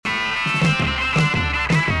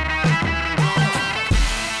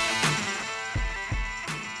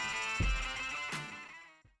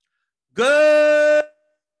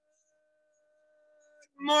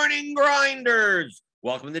morning, grinders.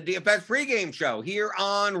 Welcome to the DFS pregame show here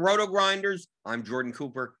on Roto Grinders. I'm Jordan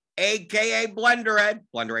Cooper, a.k.a. Blenderhead,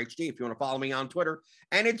 Blender HD, if you want to follow me on Twitter.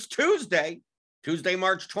 And it's Tuesday,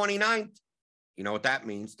 March 29th. You know what that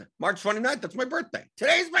means. March 29th, that's my birthday.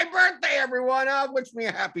 Today's my birthday, everyone. Wish me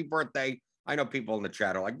a happy birthday. I know people in the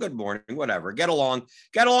chat are like, good morning, whatever. Get along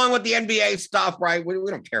with the NBA stuff, right? We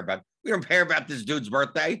don't care about this dude's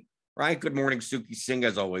birthday. Right. Good morning, Suki Singh,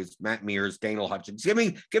 as always. Matt Mears, Daniel Hutchins. Give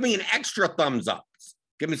me an extra thumbs up.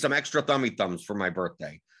 Give me some extra thummy thumbs for my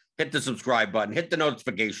birthday. Hit the subscribe button. Hit the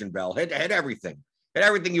notification bell. Hit everything. Hit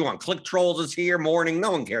everything you want. Click Trolls is here. Morning.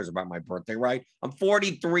 No one cares about my birthday, right? I'm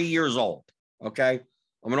 43 years old. Okay.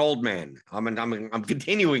 I'm an old man. I'm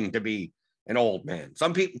continuing to be an old man.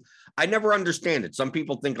 Some people, I never understand it. Some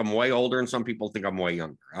people think I'm way older, and some people think I'm way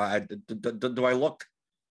younger. Do I look?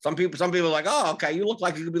 Some people are like, oh, okay, you look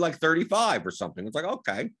like you could be like 35 or something. It's like,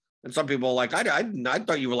 okay. And some people are like, I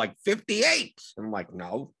thought you were like 58. I'm like,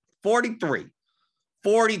 no, 43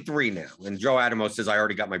 now. And Joe Adamo says, I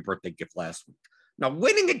already got my birthday gift last week. Now,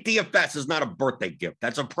 winning at DFS is not a birthday gift.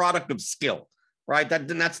 That's a product of skill, right?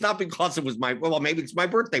 That's not because it was maybe it's my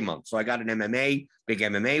birthday month. So I got an big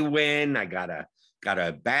MMA win. I got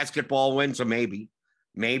a basketball win. So maybe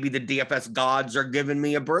the DFS gods are giving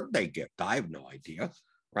me a birthday gift. I have no idea.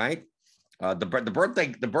 Right. The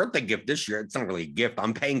birthday gift this year, it's not really a gift.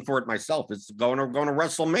 I'm paying for it myself. It's going to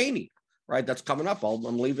WrestleMania. Right. That's coming up.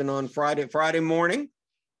 I'm leaving on Friday morning,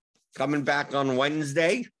 coming back on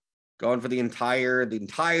Wednesday, going for the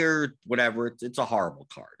entire whatever. It's a horrible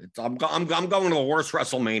card. I'm going to the worst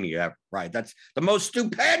WrestleMania ever. Right. That's the most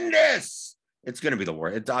stupendous. It's going to be the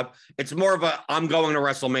worst. It's more of I'm going to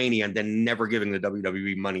WrestleMania and then never giving the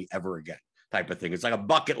WWE money ever again type of thing. It's like a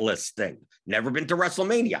bucket list thing. Never been to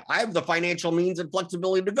WrestleMania. I have the financial means and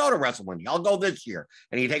flexibility to go to WrestleMania. I'll go this year.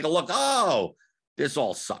 And you take a look. Oh, this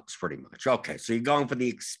all sucks pretty much. Okay, so you're going for the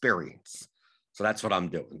experience. So that's what I'm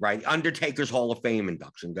doing, right? Undertaker's Hall of Fame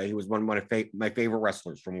induction. He was one of my favorite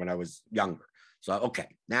wrestlers from when I was younger. So, okay,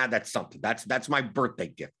 now that's something. That's my birthday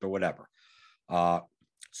gift or whatever.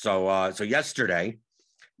 So yesterday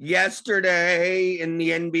in the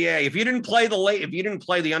NBA, if you didn't play the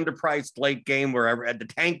underpriced late game wherever at the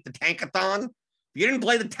tankathon, if you didn't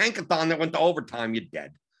play the tankathon that went to overtime, you're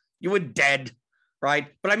dead. You were dead, right?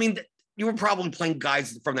 But I mean, you were probably playing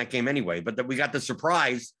guys from that game anyway. But we got the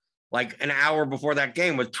surprise like an hour before that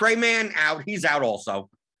game with Trey Mann out. He's out also,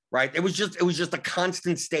 right? It was just a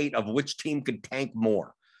constant state of which team could tank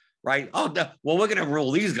more, right? We're gonna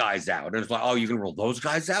rule these guys out, and it's like, oh, you're gonna rule those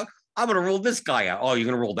guys out. I'm going to rule this guy out. Oh, you're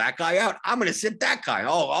going to rule that guy out? I'm going to sit that guy.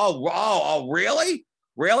 Oh, really?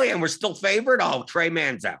 Really? And we're still favored? Oh, Trey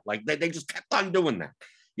Mann's out. Like they just kept on doing that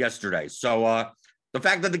yesterday. So the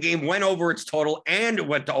fact that the game went over its total and it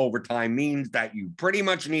went to overtime means that you pretty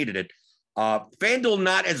much needed it. FanDuel,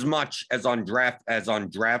 not as much as on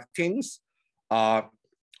DraftKings.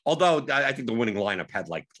 Although I think the winning lineup had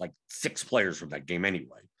like 6 players from that game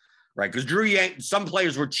anyway, right? Because some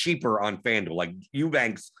players were cheaper on FanDuel, like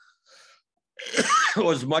Eubanks.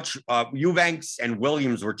 Was much Eubanks and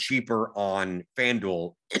Williams were cheaper on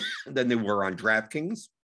FanDuel than they were on DraftKings.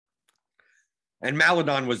 And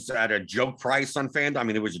Maladon was at a joke price on FanDuel. I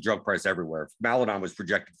mean, it was a joke price everywhere. Maladon was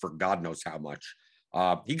projected for God knows how much.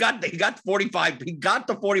 He got 45. He got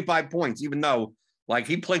the 45 points, even though like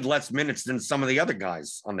he played less minutes than some of the other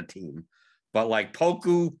guys on the team. But like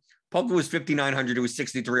Poku was 5,900. It was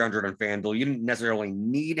 6,300 on FanDuel. You didn't necessarily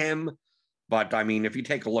need him. But I mean, if you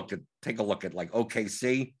take a look at like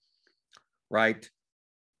OKC, right?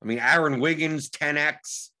 I mean, Aaron Wiggins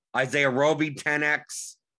 10x, Isaiah Roby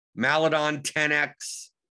 10x, Maladon 10x.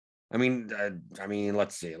 I mean,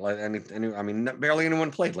 let's see. Barely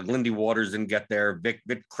anyone played. Like Lindy Waters didn't get there. Vic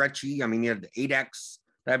Krejci. I mean, he had 8x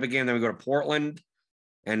type of game. Then we go to Portland,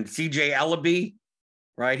 and CJ Ellaby,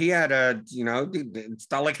 right? He had it's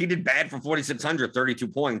not like he did bad for 4,600, 32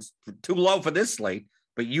 points. Too low for this slate.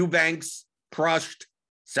 But Eubanks crushed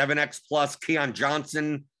 7x plus. Keon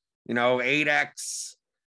Johnson, 8x.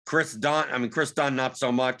 Chris Dunn, not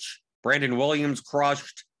so much. Brandon Williams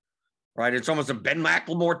crushed, right? It's almost a Ben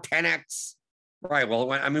McLemore 10x, right? Well,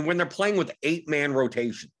 when they're playing with 8-man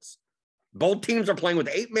rotations, both teams are playing with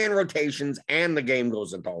 8-man rotations and the game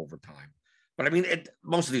goes into overtime. But I mean,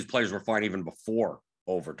 most of these players were fine even before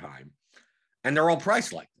overtime. And they're all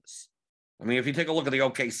priced like this. I mean, if you take a look at the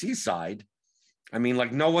OKC side, I mean,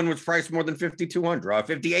 like no one was priced more than 5,200,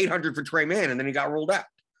 5,800 for Trey Mann, and then he got ruled out,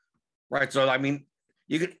 right? So I mean,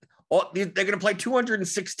 they're going to play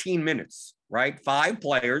 216 minutes, right? 5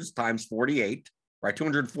 players times 48, right?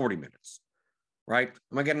 240 minutes, right?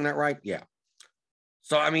 Am I getting that right? Yeah.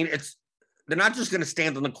 So I mean, they're not just going to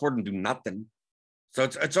stand on the court and do nothing. So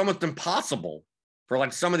it's almost impossible for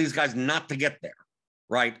like some of these guys not to get there,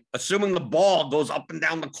 right? Assuming the ball goes up and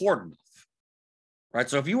down the court enough, right?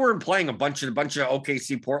 So if you were playing a bunch of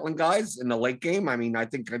OKC Portland guys in the late game, I mean, I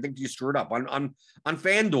think you screwed up on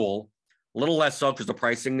FanDuel. A little less so because the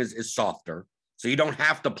pricing is softer, so you don't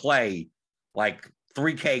have to play like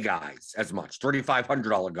 $3K guys as much,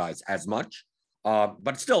 $3,500 guys as much.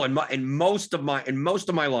 But still, in most of my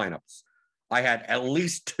lineups, I had at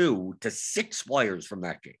least 2 to 6 players from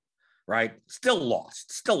that game, right? Still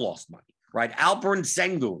lost money, right? Alperen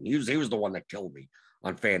Sengun, he was the one that killed me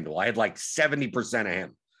on FanDuel. I had like 70% of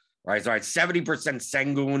him, right? So I had 70%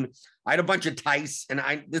 Sengun. I had a bunch of Tice, and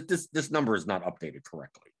this number is not updated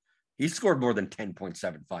correctly. He scored more than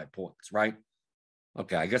 10.75 points, right?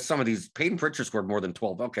 Okay, I guess some of these, Peyton Pritchard scored more than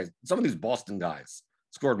 12. Okay, some of these Boston guys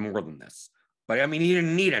scored more than this. But I mean, he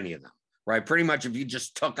didn't need any of them, right? Pretty much if you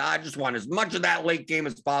just took, I just want as much of that late game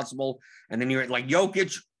as possible. And then you're like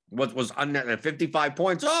Jokic was at 55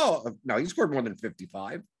 points. Oh, no, he scored more than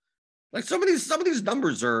 55. Like some of these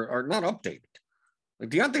numbers are not updated. Like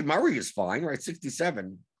Dejounte Murray is fine, right?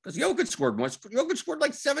 67. Because Jokic scored more. Jokic scored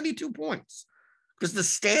like 72 points. Because the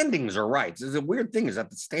standings are right. So the weird thing is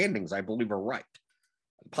that the standings, I believe, are right.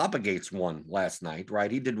 Papa Gates won last night,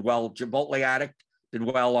 right? He did well. Chipotle Addict did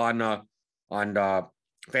well on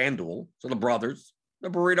FanDuel. So the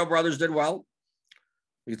Burrito brothers did well.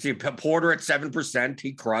 You can see Porter at 7%.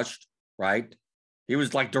 He crushed, right? He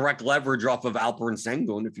was like direct leverage off of Alperen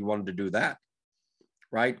Sengun if you wanted to do that,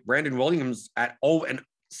 right? Brandon Williams and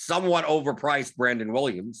somewhat overpriced Brandon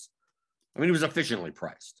Williams. I mean, he was efficiently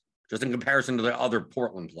priced, just in comparison to the other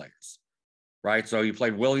Portland players, right? So you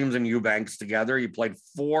played Williams and Eubanks together. You played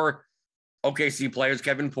 4 OKC players,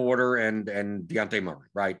 Kevin Porter and Dejounte Murray,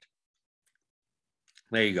 right?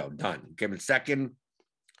 There you go, done. Came in second.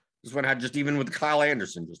 This one had just even with Kyle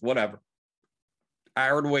Anderson, just whatever.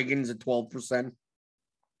 Aaron Wiggins at 12%.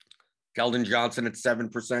 Keldon Johnson at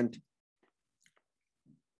 7%.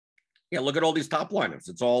 Yeah, look at all these top lineups.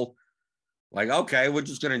 It's all like, okay, we're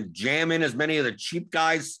just going to jam in as many of the cheap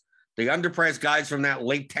guys, the underpriced guys from that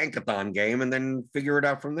late tankathon game, and then figure it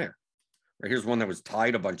out from there. Right, here's one that was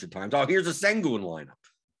tied a bunch of times. Oh, here's a Sengun lineup.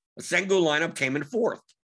 A Sengun lineup came in 4th,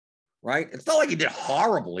 right? It's not like he did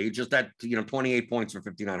horribly, just that, 28 points for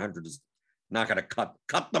 5,900 is not going to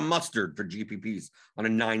cut the mustard for GPPs on a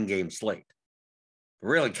 9-game slate. But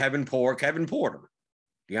really, Kevin Porter,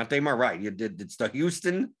 Dejounte Murray, right? It's the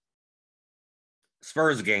Houston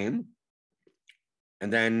Spurs game,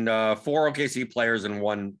 and then 4 OKC players and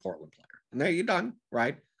 1 Portland player. And there you're done,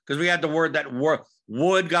 right? Because we had the word that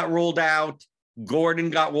Wood got ruled out, Gordon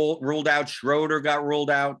got ruled out, Schroeder got ruled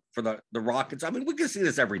out for the Rockets. I mean, we can see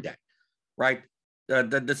this every day, right?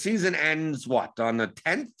 The season ends, what, on the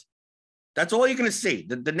 10th? That's all you're going to see.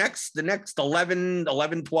 The next 11,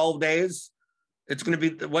 12 days, it's going to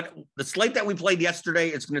be what the slate that we played yesterday.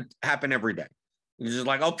 It's going to happen every day. You're just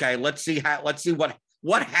like, okay, let's see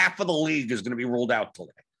what half of the league is going to be ruled out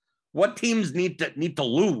today. What teams need to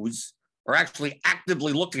lose or actually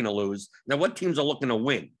actively looking to lose. Then what teams are looking to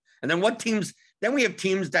win, and then then we have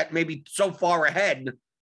teams that may be so far ahead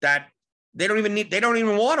that they don't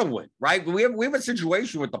even want to win, right? We have a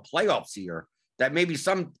situation with the playoffs here that maybe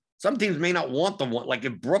some teams may not want the one. Like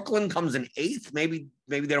if Brooklyn comes in 8th, maybe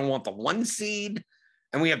they don't want the 1 seed,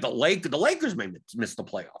 and we have the Lakers may miss the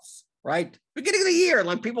playoffs, right? Beginning of the year,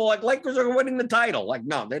 like people like Lakers are winning the title. Like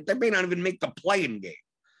no, they may not even make the play-in game.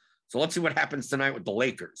 So let's see what happens tonight with the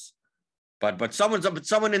Lakers. But someone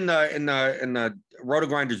in the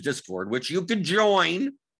Roto-Grinders Discord, which you can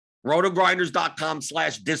join,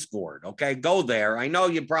 rotogrinders.com/Discord. Okay, go there. I know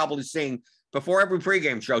you're probably seeing before every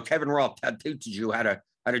pregame show, Kevin Roth teaches you how to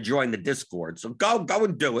join the Discord. So go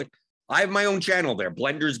and do it. I have my own channel there,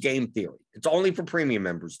 Blender's Game Theory. It's only for premium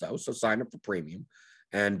members though, so sign up for premium.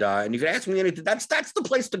 And you can ask me anything. That's the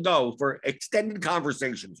place to go for extended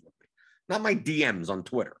conversations with me, not my DMs on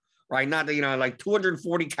Twitter. Right, not that, like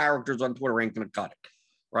 240 characters on Twitter ain't going to cut it,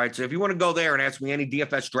 right? So if you want to go there and ask me any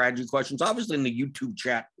DFS strategy questions, obviously in the YouTube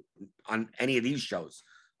chat on any of these shows,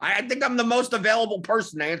 I think I'm the most available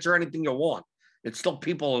person to answer anything you want. It's still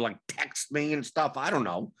people like text me and stuff. I don't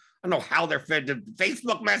know how they're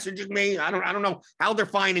Facebook messaging me. I don't know how they're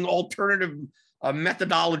finding alternative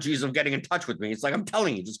methodologies of getting in touch with me. It's like I'm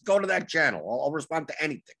telling you, just go to that channel. I'll respond to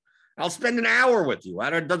anything. I'll spend an hour with you.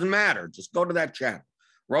 It doesn't matter. Just go to that channel.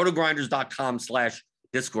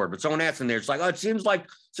 Rotogrinders.com/Discord. But someone asked in there, it's like, oh, it seems like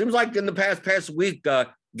in the past week,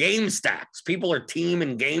 game stacks. People are team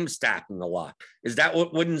and game stacking a lot. Is that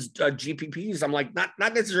what wins GPPs? I'm like, not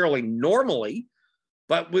necessarily normally,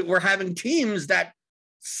 but we're having teams that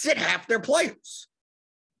sit half their players.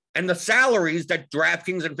 And the salaries that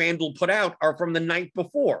DraftKings and FanDuel put out are from the night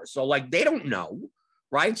before. So, like, they don't know,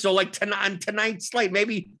 right? So, like, on tonight's slate,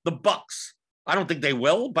 maybe the Bucks, I don't think they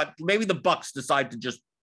will, but maybe the Bucks decide to just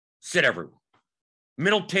sit everyone.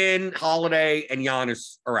 Middleton, Holiday, and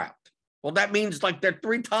Giannis are out. Well, that means like their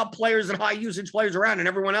 3 top players and high usage players around, and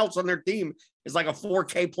everyone else on their team is like a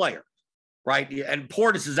 4K player, right? And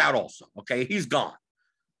Portis is out also. Okay, he's gone.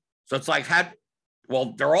 So it's like,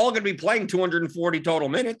 they're all going to be playing 240 total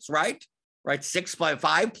minutes, right? Right, 6 by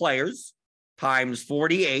 5 players times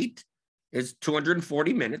 48 is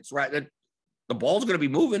 240 minutes, right? The ball's going to be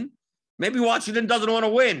moving. Maybe Washington doesn't want to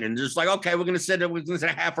win, and just like, okay, we're going to sit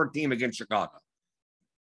half our team against Chicago.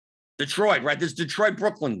 Detroit, right? This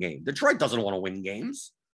Detroit-Brooklyn game. Detroit doesn't want to win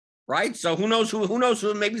games, right? So who knows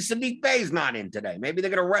who? Maybe Sadiq Bey's not in today. Maybe they're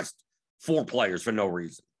going to rest 4 players for no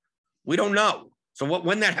reason. We don't know. So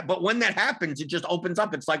when that happens, it just opens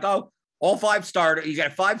up. It's like, oh, all 5 starters. You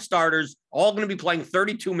got 5 starters, all going to be playing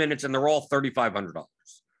 32 minutes, and they're all $3,500.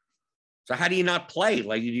 So how do you not play?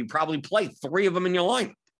 Like, you probably play 3 of them in your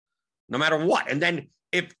lineup, no matter what. And then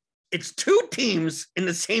if it's 2 teams in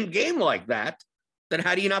the same game like that, then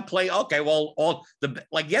how do you not play? Okay, well,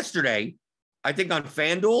 like yesterday, I think on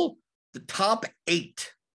FanDuel, the top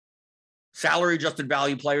 8 salary adjusted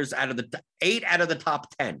value players out of the 8 out of the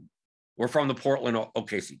top 10 were from the Portland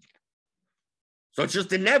OKC game. So it's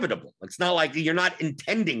just inevitable. It's not like you're not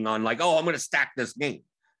intending on like, oh, I'm going to stack this game.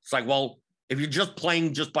 It's like, well, if you're just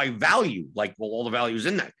playing just by value, like, well, all the value's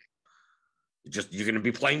in that game. You're going to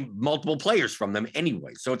be playing multiple players from them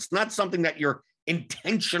anyway. So it's not something that you're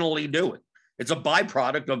intentionally doing. It's a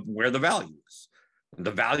byproduct of where the value is.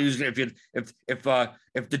 The value is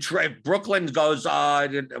if Detroit, Brooklyn goes,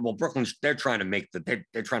 Brooklyn, they're trying to make the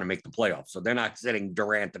playoffs, so they're not sitting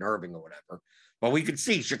Durant and Irving or whatever. But we could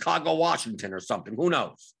see Chicago, Washington, or something. Who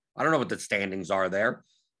knows? I don't know what the standings are there.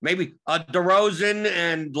 Maybe DeRozan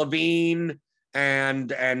and Levine and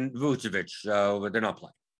Vucevic, but they're not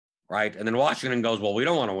playing. Right. And then Washington goes, well, we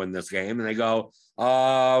don't want to win this game. And they go,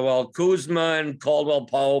 well, Kuzma and Caldwell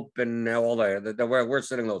Pope and all that. We're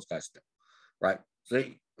sitting those guys still. Right. So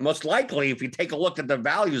most likely, if you take a look at the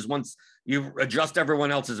values, once you adjust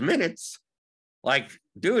everyone else's minutes, like,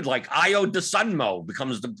 dude, like Ayo DeSunmo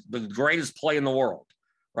becomes the greatest play in the world.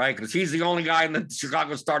 Right. Because he's the only guy in the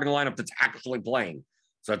Chicago starting lineup that's actually playing.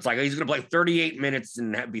 So it's like he's going to play 38 minutes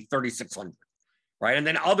and be 3,600. Right. And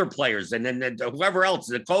then other players, and then whoever else,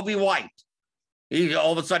 the Kobe White,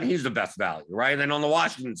 all of a sudden he's the best value. Right. And then on the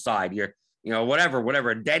Washington side,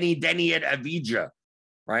 whatever, Denny at Avija.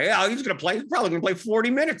 Right. Yeah, he's probably going to play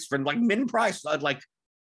 40 minutes for like min price. Like,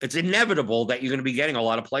 it's inevitable that you're going to be getting a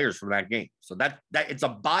lot of players from that game. So that it's a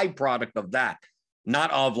byproduct of that,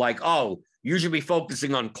 not of like, oh, you should be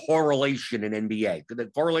focusing on correlation in NBA. The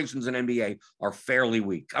correlations in NBA are fairly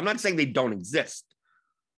weak. I'm not saying they don't exist,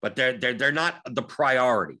 but they're not the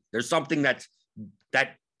priority. There's something that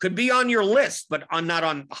could be on your list, but not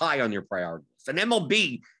on high on your priority list. And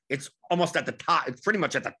MLB, it's almost at the top. It's pretty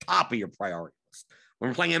much at the top of your priority list. When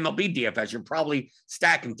we're playing MLB DFS, you're probably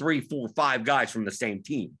stacking 3, 4, 5 guys from the same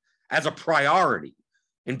team as a priority.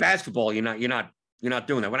 In basketball, you're not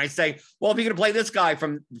doing that. When I say, well, if you're going to play this guy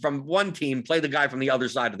from one team, play the guy from the other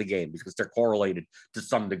side of the game because they're correlated to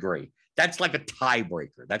some degree. That's like a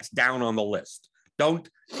tiebreaker. That's down on the list. Don't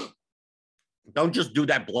just do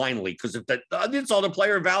that blindly, because if that's all the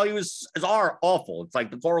player values are awful. It's like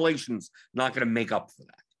the correlation's not going to make up for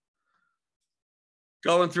that.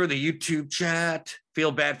 Going through the YouTube chat,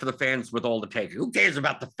 feel bad for the fans with all the takers. Who cares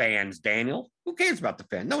about the fans, Daniel? Who cares about the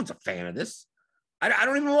fans? No one's a fan of this. I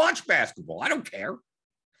don't even watch basketball. I don't care.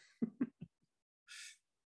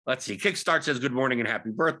 Let's see. Kickstart says, good morning and happy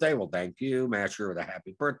birthday. Well, thank you. Masher with a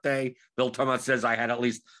happy birthday. Bill Thomas says, I had at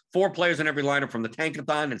least 4 players in every lineup from the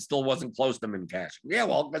Tankathon and still wasn't close to them in cash. Yeah,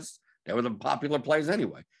 well, they were the popular plays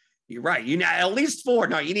anyway. You're right. You need at least 4.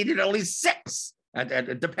 No, you needed at least 6.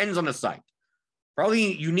 It depends on the site.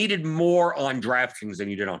 Probably you needed more on DraftKings than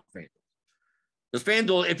you did on FanDuel. Because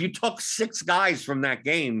FanDuel, if you took 6 guys from that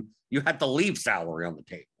game, you had to leave salary on the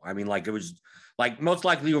table. I mean, like, it was like most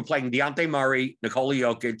likely you were playing Dejounte Murray, Nikola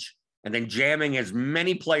Jokic, and then jamming as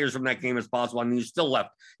many players from that game as possible. I mean, you're still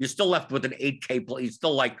left with an 8K play. You're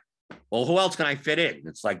still like, well, who else can I fit in?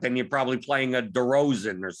 It's like, then you're probably playing a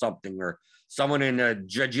DeRozan or something, or someone in a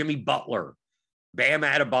Jimmy Butler, Bam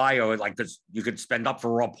Adebayo, like, because you could spend up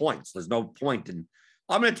for raw points. There's no point in,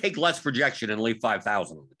 I'm going to take less projection and leave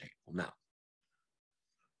 5,000 on the table. No.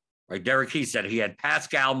 Right, Derek Key said he had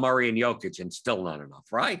Pascal, Murray, and Jokic, and still not enough.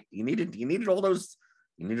 Right, you needed all those.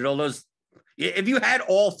 You needed all those. If you had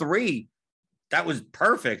all 3, that was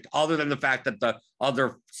perfect, other than the fact that the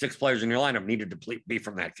other 6 players in your lineup needed to be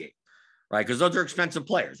from that game, right? Because those are expensive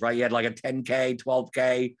players, right? You had like a 10K,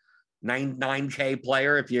 12K, 9K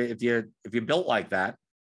player. If you built like that,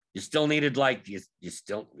 you still needed like you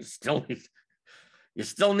still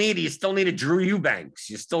needed Drew Eubanks.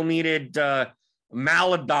 You still needed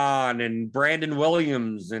Maladon and Brandon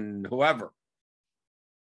Williams and whoever.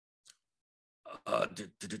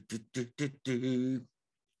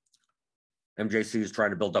 MJC is trying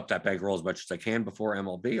to build up that bankroll as much as they can before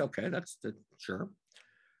MLB. Okay, that's sure.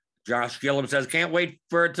 Josh Gillum says, can't wait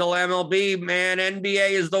for it till MLB, man.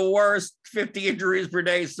 NBA is the worst. 50 injuries per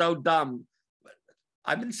day, so dumb.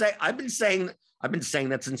 I've been saying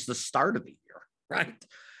that since the start of the year, right?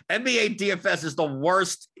 NBA DFS is the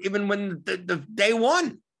worst, even when the day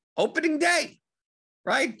one, opening day,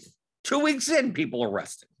 right? 2 weeks in, people are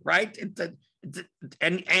resting, right?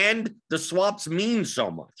 And the swaps mean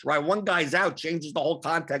so much, right? One guy's out changes the whole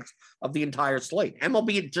context of the entire slate.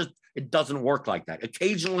 MLB, it doesn't work like that.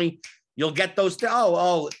 Occasionally, you'll get those.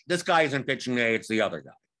 This guy isn't pitching today; it's the other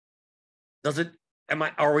guy. Does it?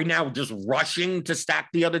 Are we now just rushing to stack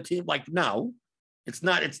the other team? Like, no, it's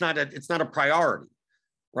not. It's not a priority,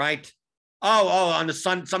 right? On the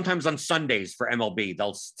sometimes on Sundays for MLB,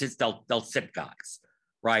 they'll sit guys,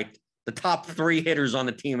 right? The top 3 hitters on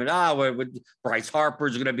the team, and Bryce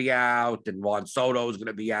Harper's going to be out, and Juan Soto is going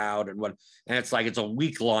to be out, and it's like it's a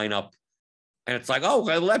weak lineup, and it's like,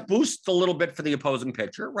 that boosts a little bit for the opposing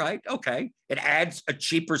pitcher, right? Okay, it adds a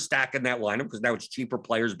cheaper stack in that lineup because now it's cheaper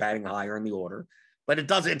players batting higher in the order, but it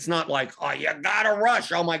doesn't. It's not like, you gotta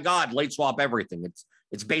rush. Oh my God, late swap everything.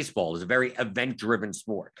 It's baseball. It's a very event-driven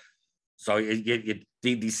sport, so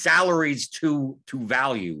the salaries to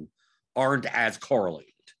value aren't as correlated.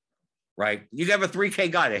 Right? You have a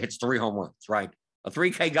 3K guy that hits 3 home runs, right? A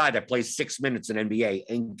 3K guy that plays 6 minutes in NBA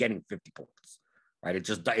ain't getting 50 points, right? It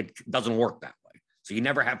doesn't work that way. So you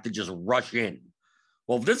never have to just rush in.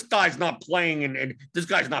 Well, if this guy's not playing and this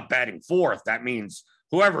guy's not batting 4th, that means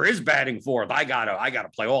whoever is batting 4th, I gotta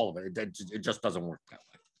play all of it. It just doesn't work that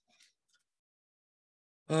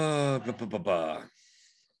way.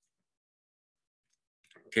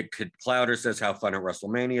 Kid Clouder says, "Have fun at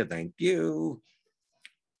WrestleMania." Thank you.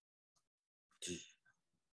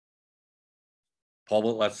 Paul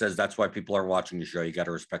Whitlet says, that's why people are watching the show. You got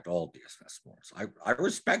to respect all DFS sports. I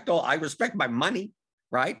respect my money,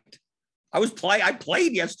 right? I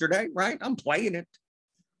played yesterday, right? I'm playing it,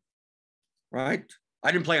 right?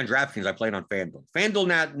 I didn't play on DraftKings. I played on FanDuel.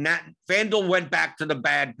 FanDuel went back to the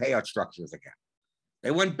bad payout structures again.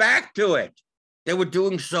 They went back to it. They were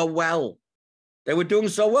doing so well.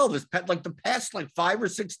 The past 5 or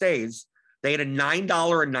 6 days, they had a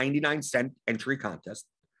 $9.99 entry contest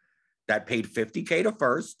that paid $50K to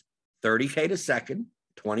first, $30K to second,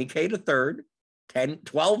 $20K to third, 10,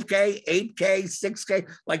 12K, 8K, 6K.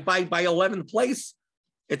 Like by 11th place,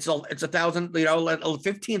 it's $1,000.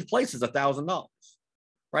 15th place is $1,000,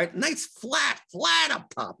 right? Nice flat up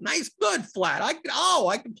top. Nice good flat. I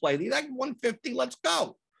can play these. I can 150. Let's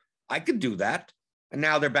go. I could do that. And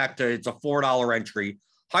now they're back to it's a $4 entry,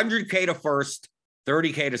 100K to first,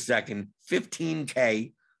 30K to second,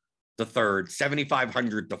 15K to third,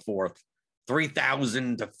 7,500 to fourth,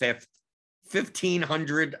 3,000 to fifth,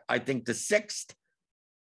 1,500, I think, to sixth,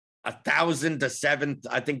 1,000 to seventh.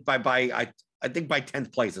 I think by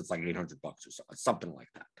 10th place, it's like $800 or something like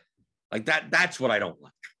that. Like that's what I don't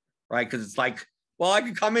like, right? Because it's like, well, I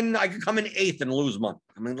could come in 8th and lose money.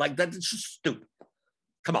 I mean, like that's just stupid.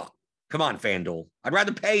 Come on, FanDuel. I'd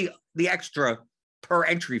rather pay the extra per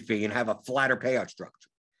entry fee and have a flatter payout structure,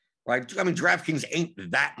 right? I mean, DraftKings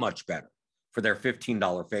ain't that much better for their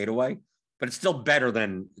 $15 fadeaway, but it's still better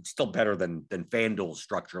than FanDuel's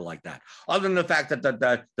structure like that. Other than the fact that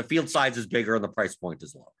the field size is bigger and the price point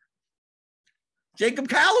is lower. Jacob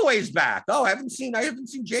Calloway's back. Oh, I haven't seen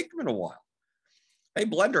Jacob in a while. Hey,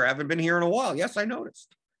 Blender, I haven't been here in a while. Yes, I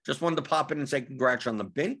noticed. Just wanted to pop in and say congrats on the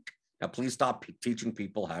Bink. Now, please stop teaching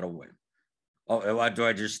people how to win. Oh, do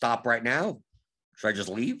I just stop right now? Should I just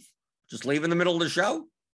leave? Just leave in the middle of the show?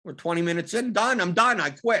 We're 20 minutes in. Done. I'm done.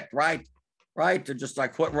 I quit. Right. I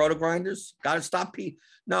quit Roto Grinders. Got to stop.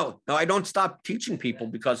 No, I don't stop teaching people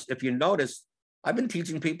because if you notice, I've been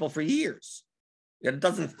teaching people for years. It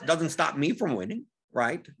doesn't stop me from winning,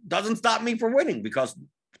 right? Doesn't stop me from winning because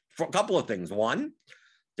for a couple of things. One,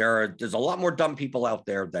 there's a lot more dumb people out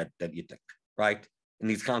there that you think, right? In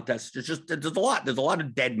these contests, there's a lot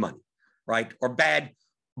of dead money, right? Or bad,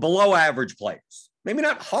 below average players. Maybe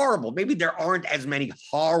not horrible. Maybe there aren't as many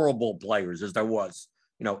horrible players as there was,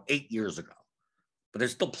 8 years ago. But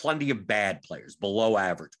there's still plenty of bad players, below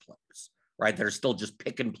average players, right? That are still just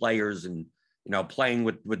picking players and playing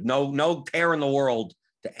with no care in the world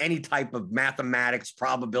to any type of mathematics,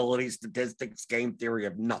 probability, statistics, game theory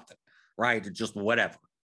of nothing, right? It's just whatever.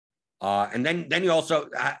 And then you also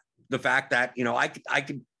the fact that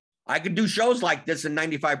I could do shows like this, and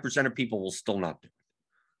 95% of people will still not do it,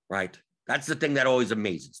 right? That's the thing that always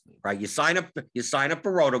amazes me, right? You sign up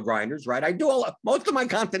for Roto Grinders, right? Most of my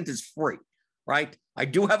content is free, right? I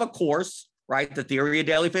do have a course, right? The Theory of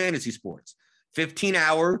Daily Fantasy Sports,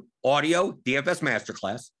 15-hour audio DFS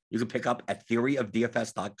masterclass. You can pick up at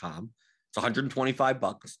theoryofdfs.com. It's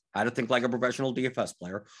 $125. How to think like a professional DFS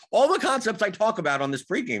player. All the concepts I talk about on this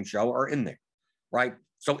pregame show are in there, right?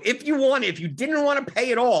 So if you didn't want to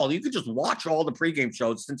pay at all, you could just watch all the pregame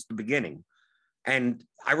shows since the beginning. And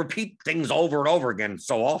I repeat things over and over again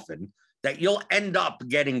so often that you'll end up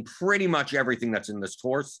getting pretty much everything that's in this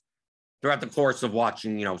course throughout the course of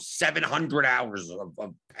watching, 700 hours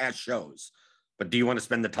of past shows. But do you want to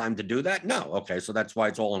spend the time to do that? No. Okay. So that's why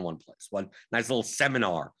it's all in one place. One nice little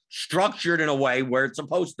seminar structured in a way where it's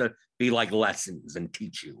supposed to be like lessons and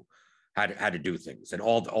teach you how to do things and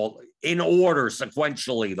all in order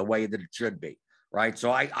sequentially the way that it should be. Right. So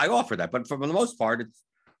I offer that. But for the most part,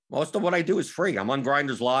 most of what I do is free. I'm on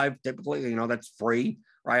Grinders Live. Typically, that's free.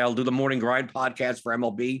 Right. I'll do the Morning Grind podcast for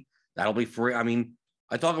MLB. That'll be free. I mean,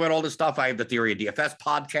 I talk about all this stuff. I have the Theory of DFS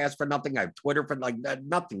podcast for nothing. I have Twitter for like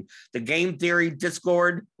nothing. The Game Theory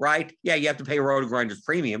Discord, right? Yeah, you have to pay Roto Grinders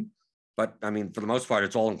Premium. But, I mean, for the most part,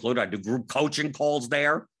 it's all included. I do group coaching calls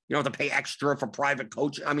there. You don't have to pay extra for private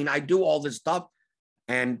coaching. I mean, I do all this stuff.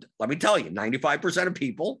 And let me tell you, 95% of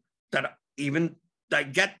people that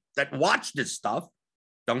watch this stuff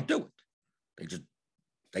don't do it.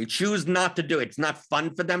 They choose not to do it. It's not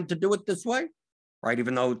fun for them to do it this way, right?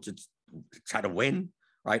 Even though it's how to win.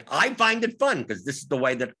 Right. I find it fun because this is the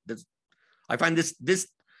way that I find the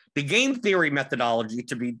game theory methodology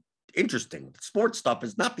to be interesting. Sports stuff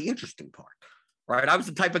is not the interesting part. Right. I was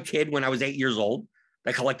the type of kid when I was 8 years old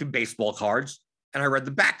that collected baseball cards and I read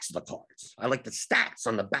the backs of the cards. I like the stats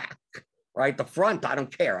on the back. Right. The front, I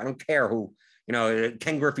don't care. I don't care who,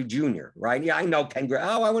 Ken Griffey Jr. Right. Yeah, I know Ken Griffey.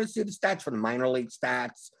 Oh, I want to see the stats for the minor league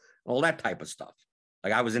stats, all that type of stuff.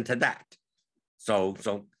 Like I was into that. So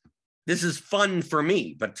this is fun for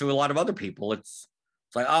me, but to a lot of other people, it's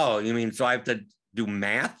like, oh, you mean so I have to do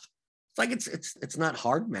math? It's like it's not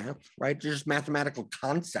hard math, right? Just mathematical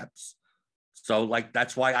concepts. So like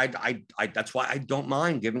that's why I don't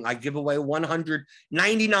mind giving. I give away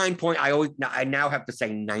 199 I now have to say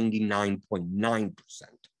 99.9%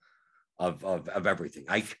 of everything.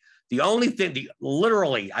 I think the only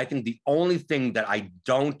thing that I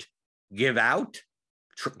don't give out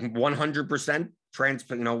 100%.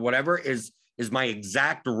 Whatever is my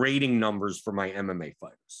exact rating numbers for my MMA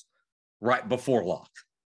fighters right before lock.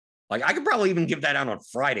 Like I could probably even give that out on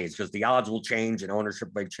Fridays because the odds will change and ownership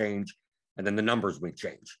may change and then the numbers may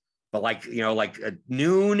change. But like at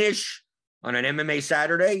noonish on an MMA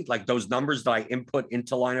Saturday, like those numbers that I input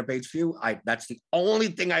into lineup HQ, that's the only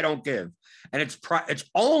thing I don't give. And it's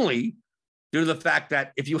only due to the fact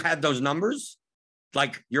that if you had those numbers,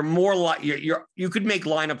 like you're more like you could make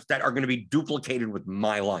lineups that are going to be duplicated with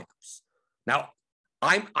my lineups. Now,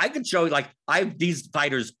 I could show you like I have these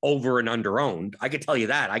fighters over and under owned. I could tell you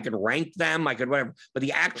that I could rank them. I could whatever, but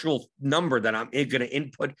the actual number that I'm going to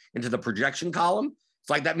input into the projection column, it's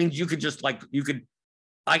like that means you could just like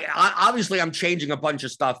obviously I'm changing a bunch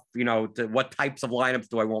of stuff. To what types of lineups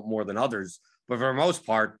do I want more than others? But for the most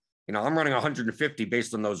part, I'm running 150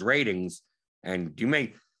 based on those ratings, and you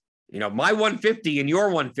may. My 150 and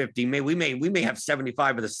your 150 we may have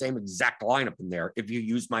 75 of the same exact lineup in there if you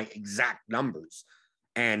use my exact numbers.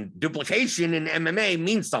 And duplication in MMA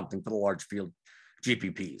means something for the large field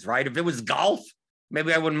GPPs, right? If it was golf,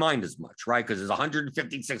 maybe I wouldn't mind as much, right? Because there's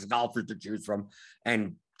 156 golfers to choose from,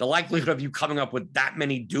 and the likelihood of you coming up with that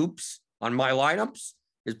many dupes on my lineups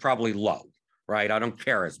is probably low, right? I don't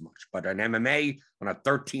care as much. But an MMA on a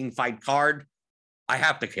 13-fight card, I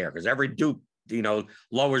have to care because every dupe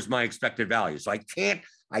lowers my expected value. So I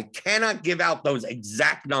cannot give out those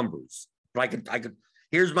exact numbers, but I could,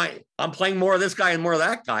 I'm playing more of this guy and more of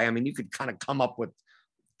that guy. I mean, you could kind of come up with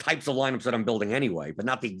types of lineups that I'm building anyway, but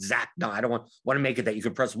not the exact. No, I don't want to make it that you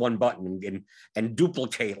can press one button and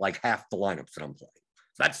duplicate like half the lineups that I'm playing.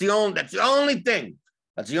 So that's the only thing.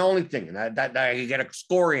 That's the only thing. And that I get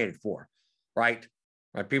excoriated for, right?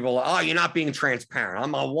 Right? People are, oh, you're not being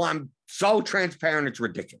transparent. I'm so transparent, it's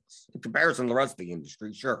ridiculous. In comparison to the rest of the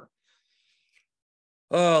industry, sure.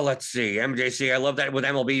 Oh, let's see. MJC, I love that with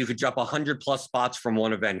MLB, you could jump 100 plus spots from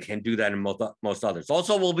one event. Can't do that in most others.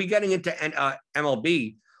 Also, we'll be getting into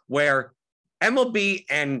MLB, where MLB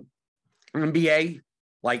and NBA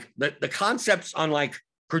like the concepts on like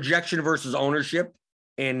projection versus ownership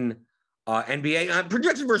in NBA.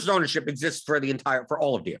 Projection versus ownership exists for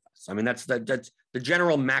all of DFS. I mean, that's the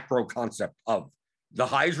general macro concept of the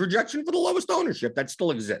highest rejection for the lowest ownership that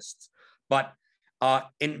still exists. But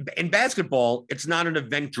in basketball, it's not an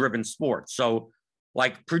event-driven sport. So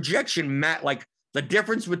like projection, like the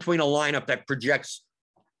difference between a lineup that projects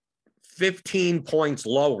 15 points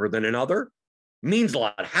lower than another means a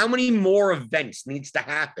lot. How many more events needs to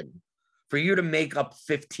happen for you to make up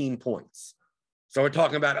 15 points? So we're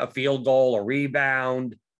talking about a field goal, a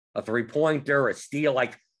rebound, a three-pointer, a steal,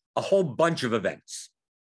 like a whole bunch of events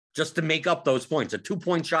just to make up those points. A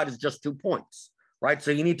 2-point shot is just 2 points, right?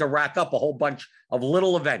 So you need to rack up a whole bunch of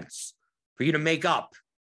little events for you to make up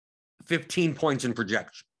 15 points in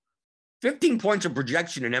projection. 15 points in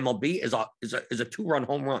projection in MLB is a 2-run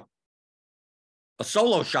home run. A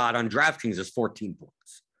solo shot on DraftKings is 14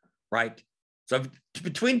 points, right? So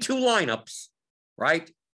between two lineups,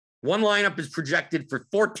 right? One lineup is projected for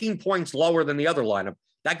 14 points lower than the other lineup.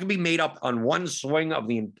 That can be made up on one swing of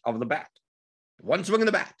the bat. One swing of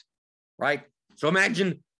the bat, right? So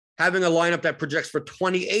imagine having a lineup that projects for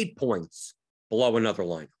 28 points below another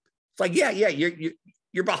lineup. It's like, yeah,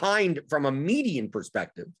 you're behind from a median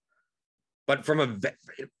perspective, but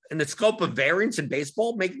in the scope of variance in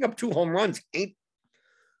baseball, making up 2 home runs ain't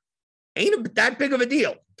that big of a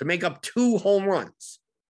deal to make up 2 home runs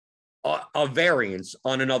of variance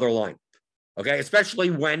on another lineup. Okay, especially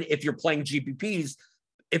if you're playing GPPs,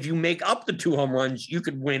 if you make up the 2 home runs, you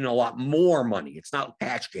could win a lot more money. It's not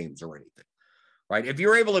cash games or anything, right? If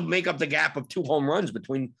you're able to make up the gap of 2 home runs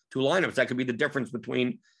between 2 lineups, that could be the difference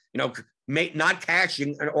between, not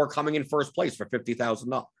cashing or coming in first place for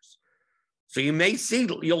 $50,000. So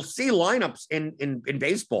you'll see lineups in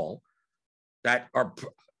baseball that are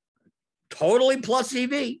totally plus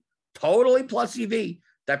EV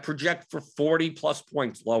that project for 40 plus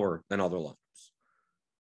points lower than other lineups.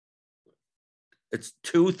 It's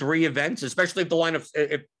 2-3 events, especially if the lineups,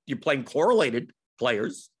 if you're playing correlated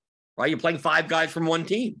players, right? You're playing 5 guys from one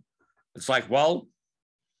team. It's like, well,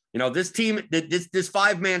 this team, this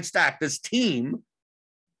 5-man stack, this team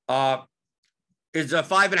is a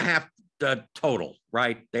 5.5 total,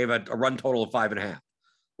 right? They have a run total of 5.5.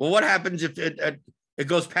 Well, what happens if it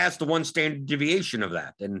goes past the 1 standard deviation of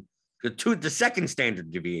that, and the second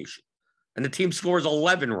standard deviation, and the team scores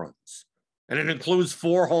 11 runs, and it includes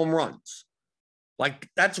 4 home runs? Like,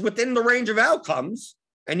 that's within the range of outcomes,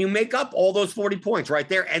 and you make up all those 40 points right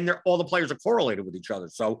there, and all the players are correlated with each other.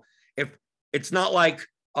 So if it's not like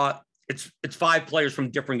it's 5 players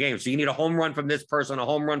from different games, so you need a home run from this person, a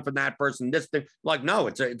home run from that person, this thing. Like, no,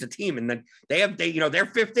 it's a team, and then their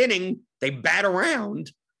 5th inning, they bat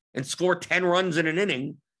around and score 10 runs in an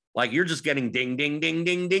inning. Like, you're just getting ding, ding, ding,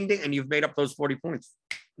 ding, ding, ding, and you've made up those 40 points,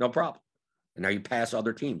 no problem. And now you pass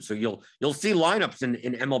other teams. So you'll see lineups in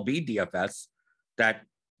MLB DFS that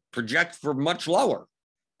project for much lower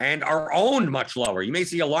and are owned much lower. You may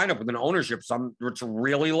see a lineup with an ownership it's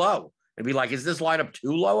really low and be like, is this lineup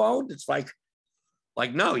too low owned? It's like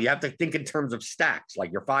no, you have to think in terms of stacks,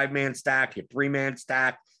 like your 5-man stack, your 3-man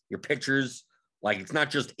stack, your pitchers. Like, it's not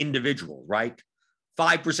just individual, right?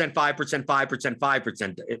 5%, 5%, 5%,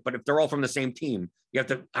 5%. But if they're all from the same team, you have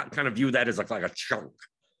to kind of view that as like a chunk,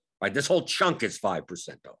 right? This whole chunk is 5%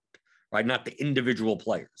 owned, right? Not the individual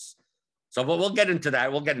players. So, but we'll get into that.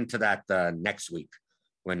 We'll get into that next week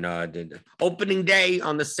when the opening day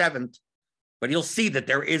on the 7th. But you'll see that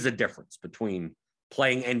there is a difference between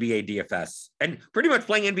playing NBA DFS and pretty much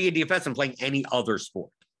playing NBA DFS and playing any other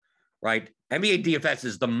sport, right? NBA DFS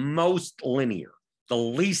is the most linear, the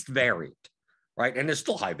least variant, right? And there's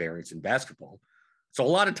still high variance in basketball. So a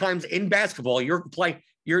lot of times in basketball, you're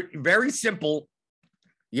very simple.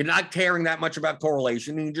 You're not caring that much about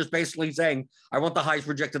correlation. And you're just basically saying, I want the highest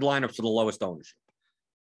projected lineups for the lowest ownership,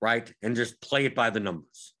 right? And just play it by the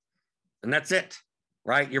numbers. And that's it,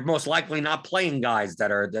 right? You're most likely not playing guys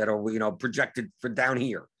that are projected for down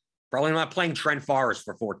here. Probably not playing Trent Forrest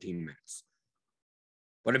for 14 minutes.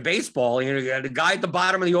 But in baseball, the guy at the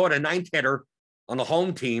bottom of the order, 9th hitter on the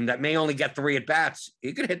home team that may only get 3 at-bats,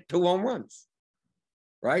 he could hit 2 home runs,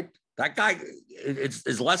 right? That guy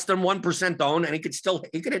is less than 1% owned, and he could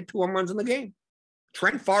hit 2 home runs in the game.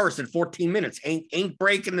 Trent Forrest in 14 minutes ain't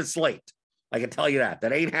breaking the slate. I can tell you that.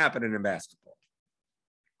 That ain't happening in basketball.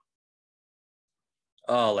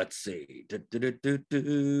 Oh, let's see.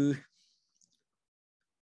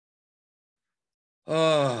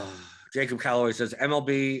 Oh, Jacob Calloway says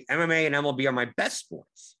MMA and MLB are my best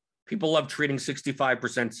sports. People love treating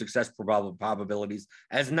 65% success probabilities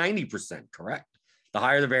as 90%, correct? The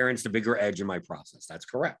higher the variance, the bigger edge in my process. That's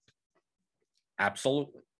correct.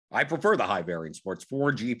 Absolutely. I prefer the high variance sports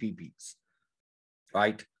for GPPs,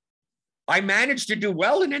 right? I managed to do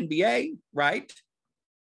well in NBA, right?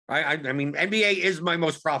 I mean, NBA is my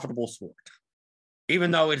most profitable sport,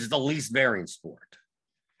 even though it's the least variant sport.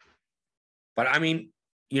 But I mean,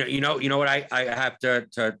 you know what I have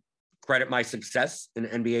to credit my success in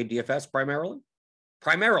NBA DFS primarily.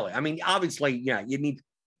 Primarily, I mean, obviously, yeah, you need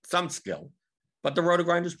some skill, but the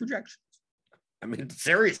Roto-Grinders projections. I mean,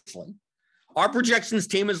 seriously, our projections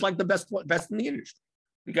team is like the best in the industry.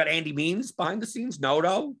 We got Andy Means behind the scenes,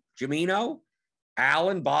 Noto, Jamino,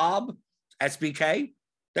 Alan, Bob, SBK.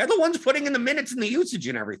 They're the ones putting in the minutes and the usage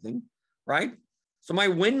and everything, right? So my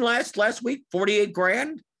win last week, 48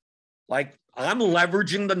 grand. Like, I'm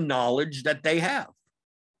leveraging the knowledge that they have,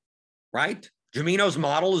 right? Jamino's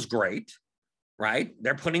model is great, right?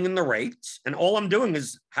 They're putting in the rates, and all I'm doing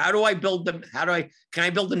is how do I build them? Can I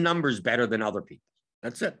build the numbers better than other people?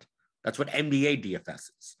 That's it. That's what NBA DFS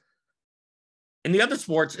is. In the other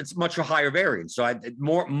sports, it's much a higher variance. So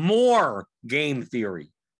more game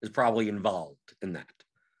theory is probably involved in that.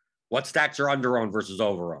 What stats are under-owned versus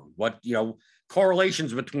over-owned? What,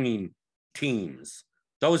 correlations between teams,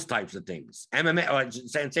 those types of things. MMA,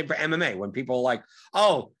 same for MMA. When people are like,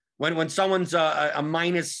 oh, when someone's a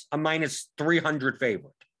minus 300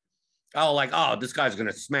 favorite, this guy's going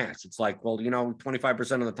to smash. It's like, well,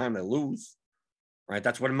 25% of the time they lose, right?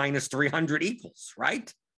 That's what minus 300 equals,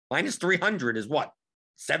 right? Minus 300 is what?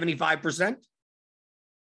 75%?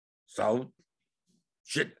 So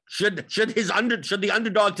should the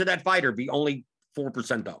underdog to that fighter be only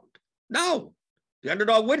 4% owned? No. The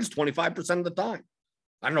underdog wins 25% of the time.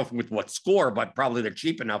 I don't know with what score, but probably they're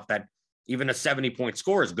cheap enough that even a 70-point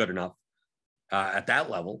score is good enough at that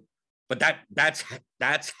level. But that's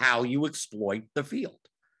how you exploit the field.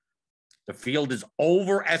 The field is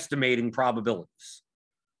overestimating probabilities,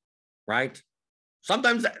 right?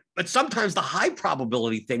 Sometimes the high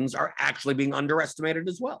probability things are actually being underestimated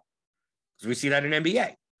as well. Because we see that in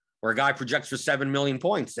NBA, where a guy projects for 7 million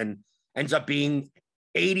points and ends up being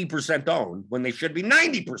 80% owned when they should be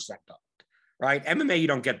 90% owned, right? MMA, you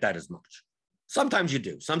don't get that as much. Sometimes you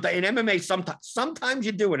do. Sometimes in MMA, sometimes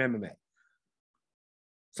you do in MMA.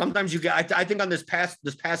 Sometimes you get, I think on this past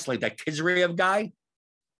slate, that Kizriev guy,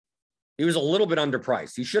 he was a little bit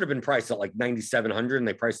underpriced. He should have been priced at like 9,700, and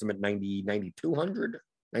they priced him at 9,200,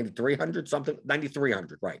 9,300, something,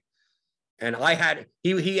 9,300, right? And I had,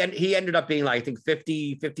 he ended up being like, I think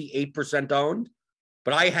 58% owned,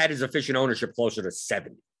 but I had his efficient ownership closer to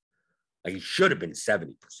 70. Like, he should have been 70%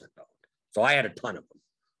 owned. So I had a ton of them,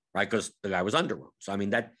 right? Because the guy was under-owned. So I mean,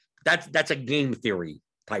 that's a game theory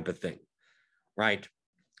type of thing, right?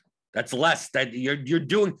 That's less that you're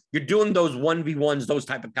doing those 1v1s, those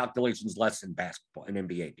type of calculations less in basketball and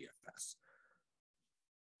NBA DFS.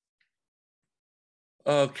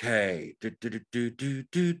 Okay.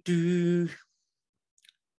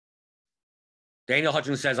 Daniel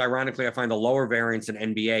Hutchins says, ironically, I find the lower variance in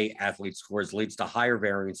NBA athlete scores leads to higher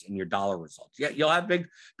variance in your dollar results. Yeah, you'll have big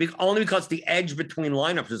only because the edge between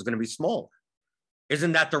lineups is going to be smaller.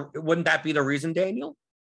 Wouldn't that be the reason, Daniel?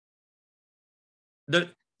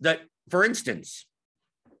 For instance,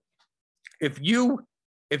 if you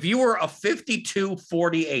were a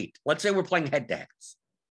 52-48, let's say we're playing head-to-heads,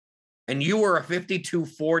 and you were a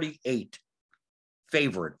 52-48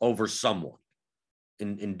 favorite over someone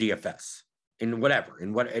in DFS, in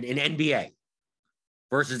NBA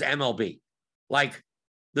versus MLB, like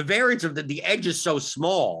the variance of the edge is so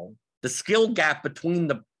small, the skill gap between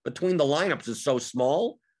the lineups is so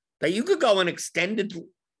small that you could go in extended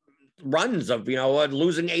runs of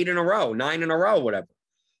losing 8 in a row, 9 in a row, whatever.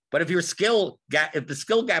 But if the skill gap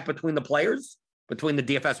between the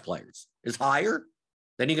DFS players is higher,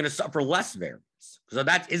 then you're going to suffer less variance. So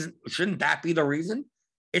shouldn't that be the reason?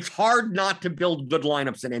 It's hard not to build good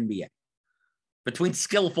lineups in NBA between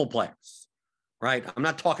skillful players, right? I'm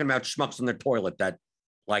not talking about schmucks in the toilet that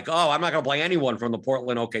like, oh, I'm not going to play anyone from the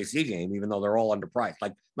Portland OKC game, even though they're all underpriced.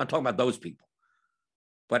 Like, I'm not talking about those people.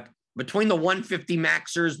 But between the 150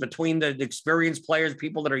 maxers, between the experienced players,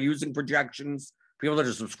 people that are using projections, people that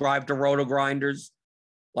are subscribed to Roto-Grinders,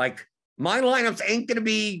 like, my lineups ain't going to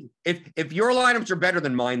be, if your lineups are better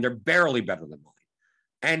than mine, they're barely better than mine.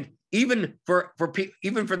 And even for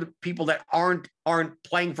the people that aren't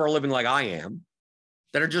playing for a living like I am,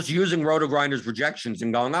 that are just using Roto-Grinders projections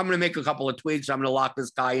and going, I'm going to make a couple of tweaks, I'm going to lock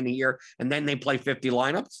this guy in here, and then they play 50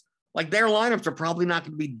 lineups. Like, their lineups are probably not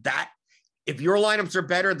going to be that. If your lineups are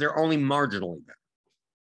better, they're only marginally better,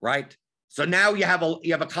 right? So now you have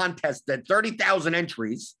a contest that 30,000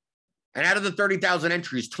 entries, and out of the 30,000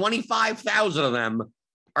 entries, 25,000 of them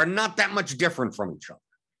are not that much different from each other,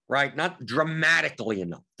 right? Not dramatically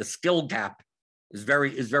enough. The skill gap is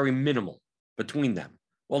very minimal between them.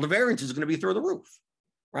 Well, the variance is going to be through the roof,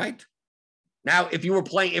 right? Now, if you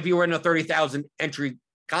were in a 30,000 entry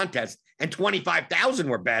contest and 25,000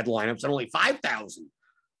 were bad lineups and only 5,000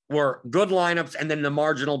 were good lineups, and then the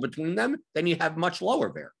marginal between them, then you have much lower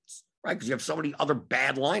variance, right? Because you have so many other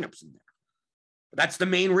bad lineups in there. That's the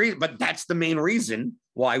main reason. But that's the main reason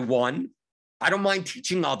why, one, I don't mind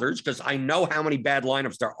teaching others because I know how many bad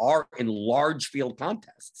lineups there are in large field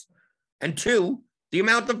contests. And two, the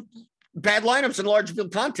amount of bad lineups in large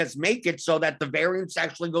field contests make it so that the variance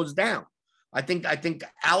actually goes down. I think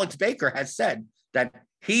Alex Baker has said that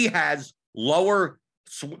he has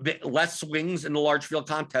less swings in the large field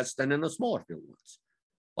contests than in the smaller field ones.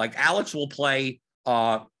 Like Alex will play,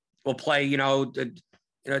 the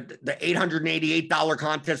 $888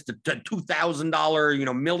 contest, the $2,000,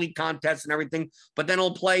 milli contest and everything. But then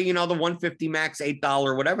he'll play, the 150 max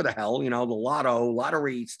 $8, whatever the hell, the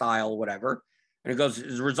lottery style, whatever. And it goes,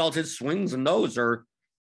 as a result, his swings and those are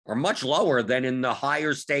much lower than in the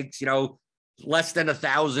higher stakes, less than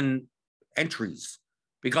 1,000 entries,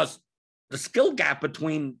 because the skill gap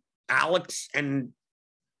between Alex and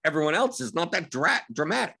everyone else is not that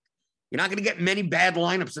dramatic. You're not going to get many bad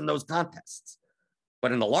lineups in those contests.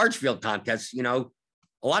 But in the large field contests, a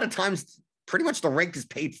lot of times pretty much the rake is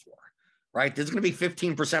paid for, right? There's going to be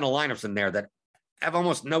 15% of lineups in there that have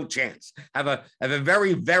almost no chance, have a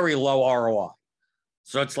very, very low ROI.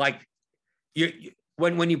 So it's like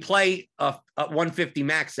when you play a 150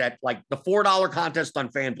 max at like the $4 contest on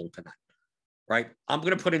FanDuel tonight, right? I'm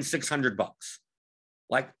going to put in $600.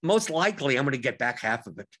 Like most likely I'm going to get back half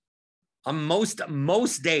of it. On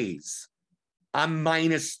most days, I'm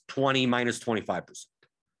minus 20, minus 25%,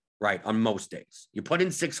 right? On most days, you put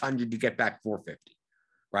in 600, you get back 450,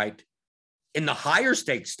 right? In the higher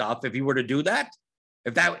stakes stuff, if you were to do that,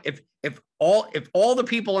 if all the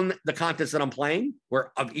people in the contest that I'm playing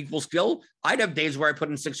were of equal skill, I'd have days where I put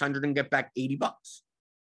in 600 and get back $80,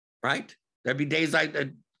 right? There'd be days I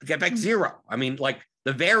get back zero. I mean, like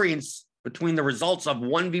the variance between the results of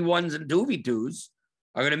 1v1s and 2v2s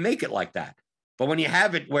are going to make it like that. But when you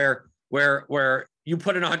have it where you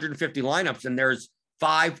put in 150 lineups and there's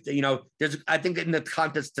five, I think in the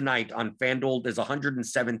contest tonight on FanDuel, there's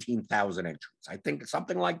 117,000 entries. I think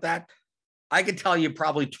something like that. I could tell you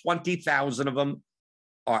probably 20,000 of them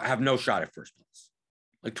have no shot at first place.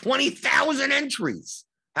 Like 20,000 entries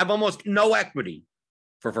have almost no equity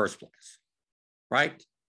for first place, right?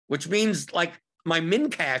 Which means like my min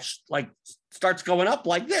cash like starts going up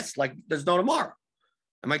like this, like there's no tomorrow.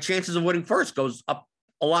 And my chances of winning first goes up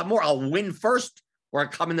a lot more. I'll win first or I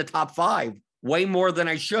come in the top 5 way more than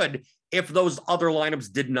I should if those other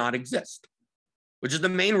lineups did not exist, which is the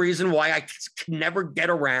main reason why I can never get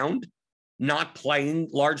around not playing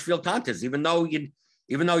large field contests, even though you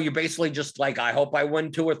basically just like, I hope I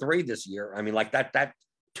win 2 or 3 this year. I mean, like that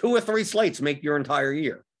 2 or 3 slates make your entire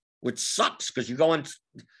year, which sucks because you go in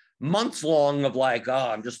months long of like, oh,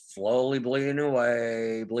 I'm just slowly bleeding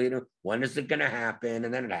away. When is it going to happen?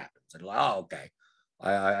 And then it happens. And like, oh, okay.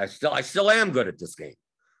 I still am good at this game,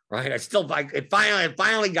 right? It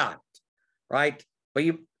finally got it, right? But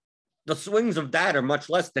the swings of that are much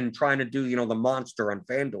less than trying to do, the monster on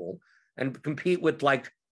FanDuel and compete with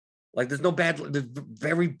like there's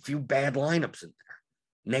very few bad lineups in there,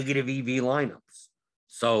 negative EV lineups.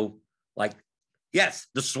 So like, yes,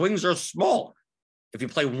 the swings are smaller if you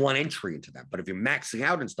play 1 entry into them, but if you're maxing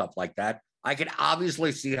out and stuff like that, I can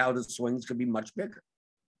obviously see how the swings could be much bigger.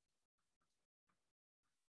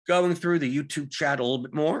 Going through the YouTube chat a little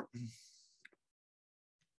bit more.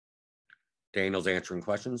 Daniel's answering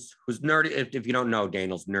questions. Who's nerdy? If you don't know,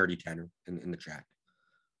 Daniel's nerdy tenor in the chat.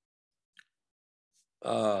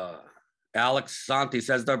 Alex Santi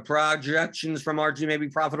says the projections from RG may be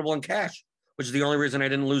profitable in cash, which is the only reason I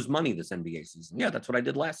didn't lose money this NBA season. Yeah, that's what I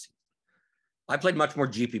did last season. I played much more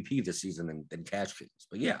GPP this season than cash games.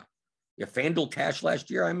 But yeah, FanDuel cash last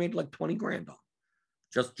year, I made like 20 grand on.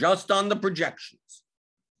 Just on the projections.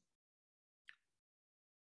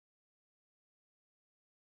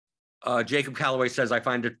 Jacob Calloway says, I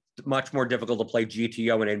find it much more difficult to play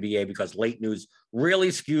GTO and NBA because late news really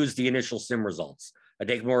skews the initial sim results. I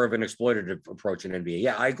take more of an exploitative approach in NBA.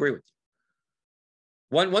 Yeah, I agree with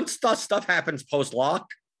you. Once stuff happens post-lock,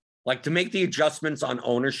 like to make the adjustments on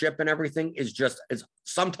ownership and everything is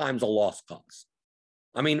sometimes a lost cause.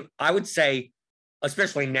 I mean, I would say,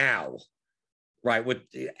 especially now, right, with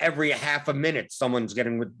every half a minute, someone's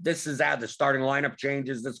getting this is out, the starting lineup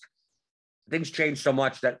changes, things change so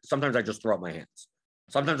much that sometimes I just throw up my hands.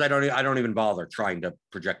 Sometimes I don't even bother trying to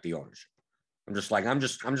project the ownership. I'm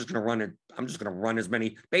just going to run it. I'm just going to run as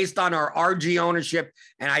many based on our RG ownership.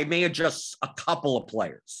 And I may adjust a couple of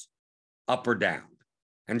players up or down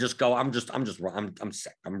and just go, I'm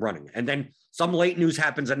sick. I'm running. And then some late news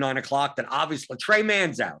happens at 9:00 that obviously Trey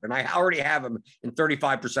Mann's out. And I already have him in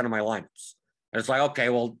 35% of my lineups. And it's like, okay,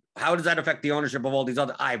 well, how does that affect the ownership of all these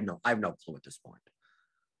other? I have no clue at this point.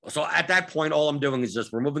 So at that point, all I'm doing is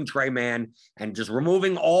just removing Trey Mann and just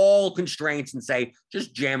removing all constraints and say,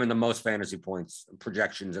 just jamming the most fantasy points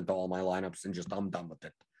projections into all my lineups and just, I'm done with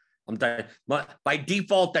it. I'm done. But by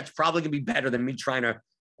default, that's probably gonna be better than me trying to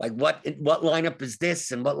like, what lineup is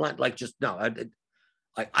this? And what line, like, just no,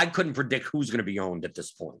 I couldn't predict who's going to be owned at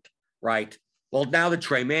this point. Right. Well, now that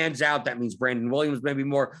Trey Mann's out, that means Brandon Williams maybe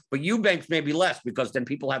more, but Eubanks maybe less because then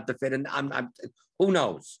people have to fit in. Who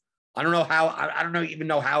knows? I don't know how. I don't even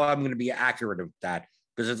know how I'm going to be accurate of that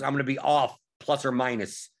because I'm going to be off plus or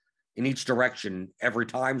minus in each direction every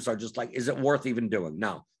time. So just like, is it worth even doing?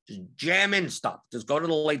 No, just jam in stuff. Just go to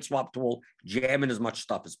the late swap tool, jam in as much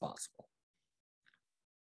stuff as possible.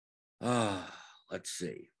 Let's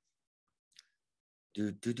see.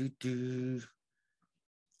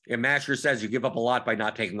 Yeah, Masher says you give up a lot by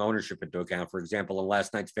not taking ownership into account. For example, in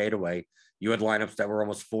last night's fadeaway, you had lineups that were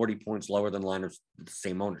almost 40 points lower than lineups with the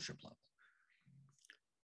same ownership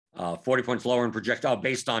level. 40 points lower in projectile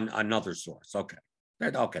based on another source. Okay.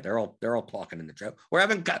 They're all talking in the chat. We're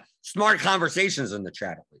having smart conversations in the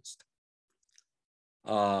chat at least.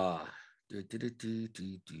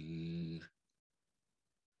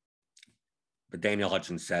 But Daniel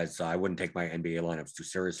Hutchins says, I wouldn't take my NBA lineups too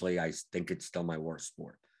seriously. I think it's still my worst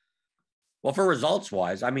sport. Well, for results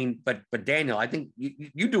wise, I mean, but Daniel, I think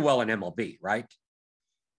you do well in MLB, right?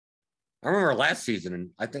 I remember last season,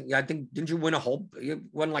 and I think didn't you win you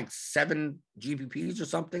won like 7 GPPs or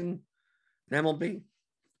something in MLB,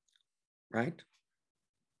 right?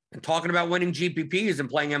 And talking about winning GPPs and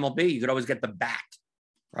playing MLB, you could always get the bat,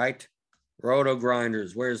 right? Roto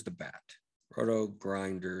Grinders, where's the bat?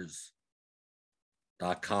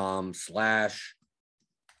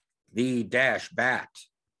 rotogrinders.com/the-bat.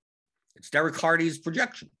 It's Derek Hardy's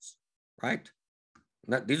projections, right?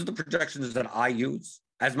 These are the projections that I use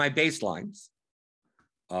as my baselines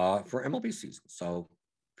for MLB season. So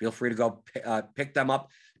feel free to go pick them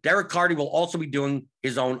up. Derek Hardy will also be doing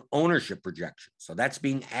his own ownership projections. So that's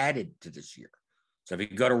being added to this year. So if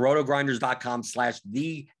you go to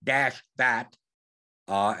rotogrinders.com/the-bat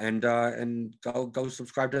and go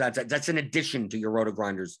subscribe to that. That's in addition to your Roto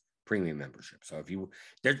Grinders premium membership. So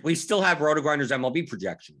we still have Roto Grinders MLB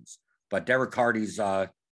projections, but Derek Hardy's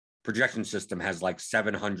projection system has like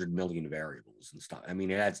 700 million variables and stuff. I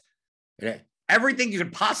mean, it has everything you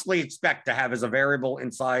could possibly expect to have as a variable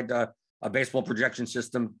inside a baseball projection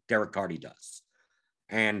system. Derek Hardy does,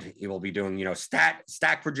 and he will be doing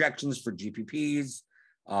stack projections for GPPs.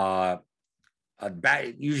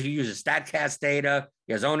 Usually uses StatCast data.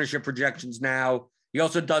 He has ownership projections now. He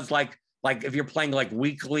also does like if you're playing like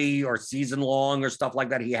weekly or season long or stuff like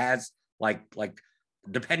that. He has like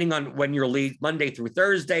depending on when your league, Monday through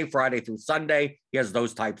Thursday, Friday through Sunday. He has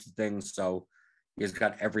those types of things. So he's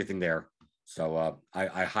got everything there. So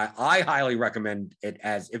I highly recommend it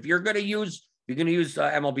if you're going to use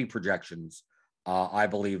MLB projections. I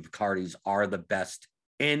believe Cardis are the best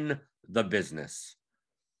in the business.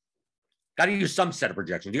 Got to use some set of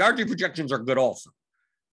projections. The RG projections are good also,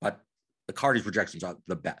 but the Cardis projections are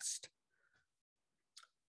the best.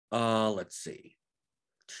 Let's see.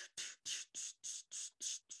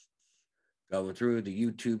 Going through the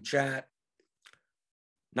YouTube chat.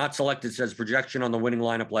 Not Selected says projection on the winning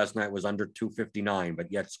lineup last night was under 259,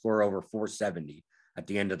 but yet score over 470 at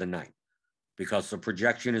the end of the night because the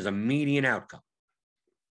projection is a median outcome.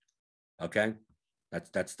 Okay.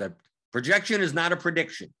 That's the projection is not a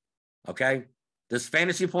prediction. Okay. This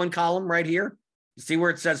fantasy point column right here, you see where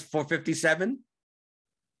it says 457?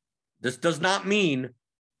 This does not mean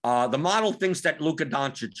the model thinks that Luka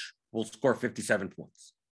Doncic will score 57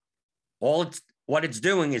 points. What it's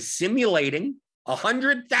doing is simulating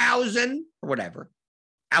 100,000 or whatever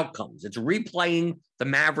outcomes. It's replaying the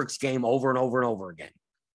Mavericks game over and over and over again,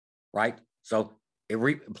 right? So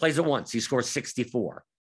it plays it once. He scores 64.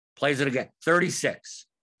 Plays it again, 36,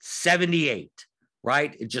 78,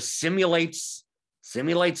 right? It just simulates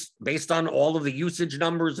based on all of the usage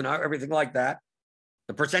numbers and everything like that.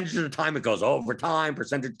 The percentage of the time it goes overtime,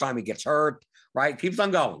 percentage of the time he gets hurt, right? Keeps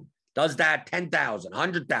on going. Does that 10,000,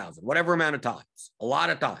 100,000, whatever amount of times, a lot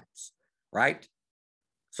of times, right?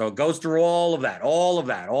 So it goes through all of that.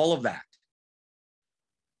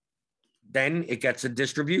 Then it gets a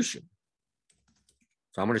distribution.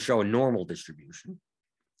 So I'm going to show a normal distribution,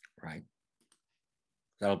 right?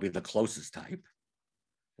 That'll be the closest type,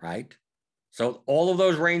 right? So all of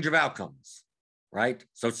those range of outcomes, right?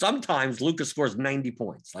 So sometimes Luka scores 90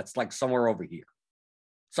 points. That's like somewhere over here.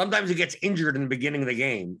 Sometimes he gets injured in the beginning of the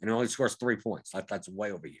game and only scores 3 points. That's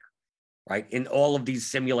way over here, right? In all of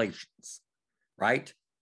these simulations, right?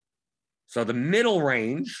 So the middle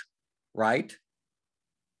range, right,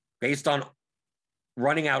 based on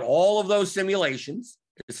running out all of those simulations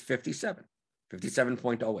is 57,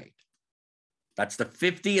 57.08. That's the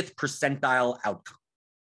 50th percentile outcome.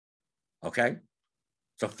 Okay?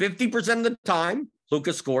 So 50% of the time,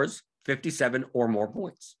 Luka scores 57 or more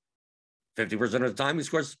points. 50% of the time, he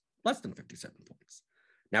scores less than 57 points.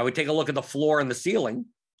 Now we take a look at the floor and the ceiling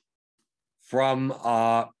from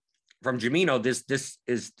Jamino. This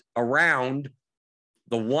is around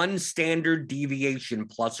the one standard deviation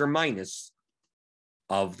plus or minus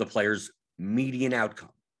of the player's median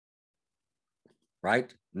outcome,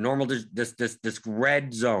 right? Normal, this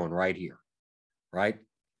red zone right here, right?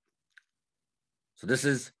 So this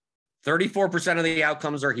is 34% of the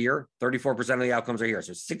outcomes are here. 34% of the outcomes are here.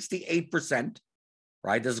 So 68%,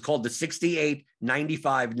 right? This is called the 68,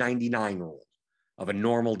 95, 99 rule of a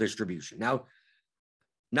normal distribution. Now,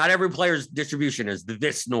 not every player's distribution is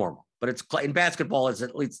this normal, but it's in basketball, it's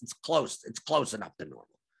at least it's close. It's close enough to normal,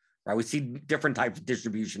 right? We see different types of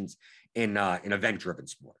distributions in event-driven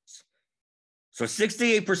sports. So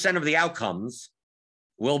 68% of the outcomes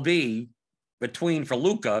will be for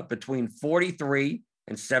Luka, between 43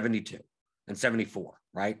 and 72 and 74,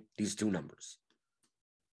 right? These two numbers.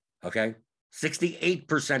 Okay?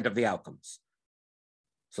 68% of the outcomes.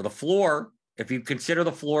 So the floor, if you consider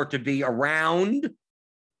the floor to be around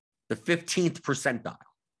the 15th percentile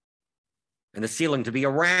and the ceiling to be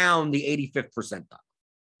around the 85th percentile,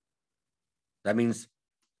 that means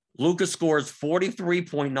Luka scores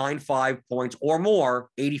 43.95 points or more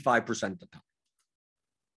 85% of the time.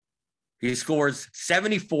 He scores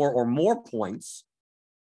 74 or more points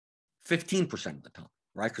 15% of the time,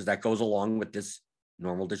 right? Because that goes along with this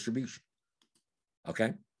normal distribution.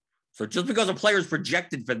 Okay? So just because a player is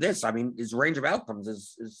projected for this, I mean, his range of outcomes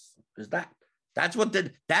is that. That's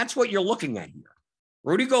what you're looking at here.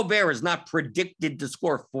 Rudy Gobert is not predicted to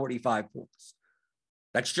score 45 points.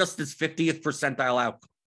 That's just his 50th percentile outcome.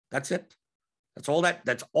 That's it. That's all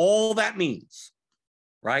that means,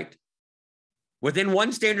 right? Within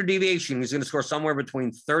one standard deviation, he's going to score somewhere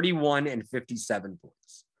between 31 and 57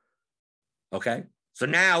 points. Okay? So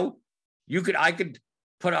now I could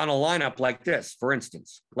put on a lineup like this. For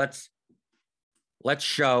instance, let's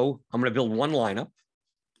show, I'm going to build one lineup.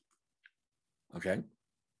 Okay?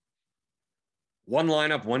 One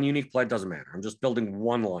lineup, one unique play, doesn't matter. I'm just building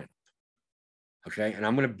one lineup. Okay? And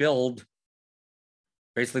I'm going to build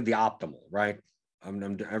basically the optimal, right?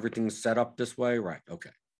 Everything's set up this way, right? Okay.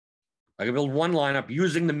 I can build one lineup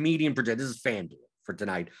using the median projection. This is FanDuel for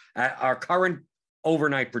tonight. Our current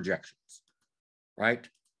overnight projections, right?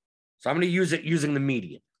 So I'm going to use it using the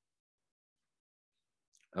median.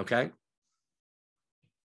 Okay.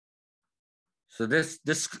 So this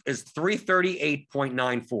is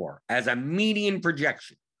 338.94 as a median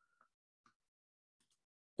projection.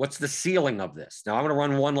 What's the ceiling of this? Now I'm going to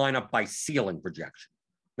run one lineup by ceiling projection.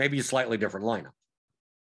 Maybe a slightly different lineup.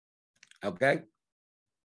 Okay.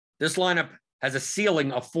 This lineup has a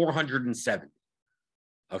ceiling of 470.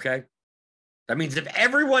 Okay. That means if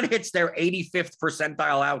everyone hits their 85th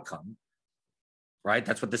percentile outcome, right?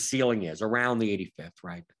 That's what the ceiling is, around the 85th,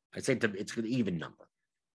 right? I say it's an even number.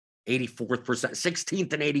 84th percent,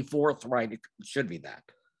 16th and 84th, right? It should be that.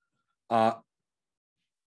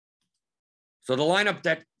 So the lineup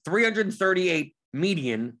that 338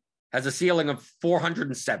 median has a ceiling of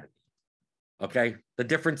 470. Okay. The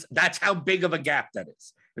difference, that's how big of a gap that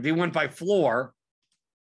is. If you went by floor,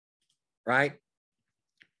 right?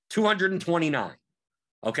 229.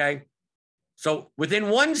 Okay. So within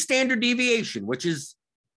one standard deviation, which is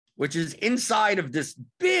inside of this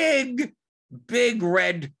big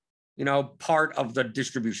red, part of the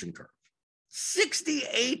distribution curve,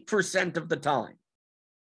 68% of the time,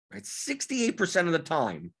 right? 68% of the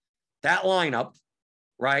time, that lineup,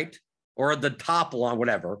 right? Or the top line,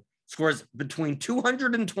 whatever, scores between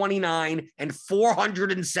 229 and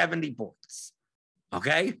 470 points.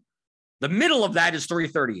 Okay. The middle of that is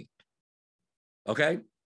 338. Okay.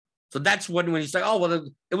 So that's when you say, oh, well,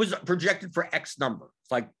 it was projected for X number.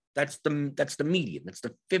 It's like, that's the median. That's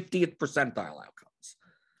the 50th percentile outcomes.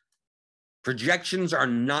 Projections are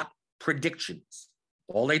not predictions.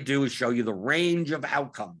 All they do is show you the range of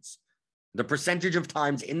outcomes, the percentage of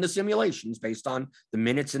times in the simulations based on the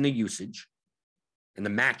minutes and the usage and the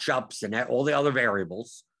matchups and all the other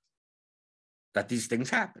variables that these things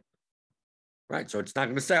happen, right? So it's not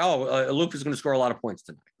going to say, oh, Luke is going to score a lot of points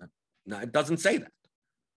tonight. No, it doesn't say that.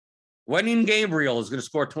 Wendy Gabriel is going to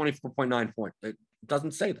score 24.9 points. It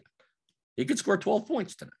doesn't say that. He could score 12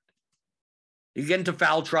 points tonight. He get into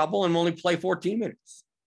foul trouble and only play 14 minutes.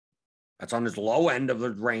 That's on his low end of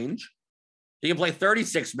the range. He can play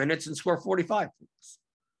 36 minutes and score 45 points,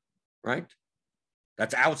 right?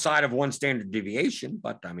 That's outside of one standard deviation,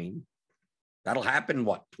 but I mean, that'll happen,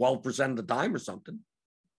 12% of the time or something?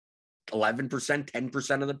 11%,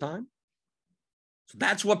 10% of the time? So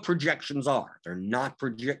that's what projections are. They're not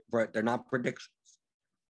predictions. I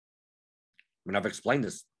mean, I've explained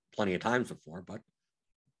this plenty of times before, but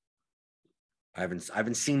I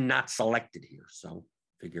haven't seen not selected here. So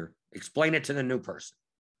figure explain it to the new person.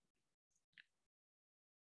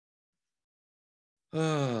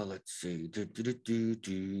 Let's see.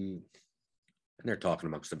 And they're talking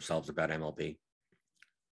amongst themselves about MLB.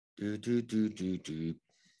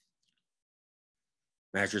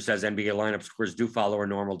 Master says NBA lineup scores do follow a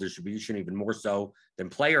normal distribution, even more so than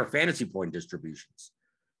player fantasy point distributions.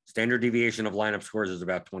 Standard deviation of lineup scores is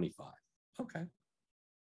about 25. Okay.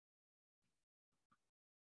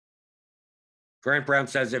 Grant Brown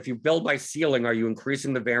says, if you build by ceiling, are you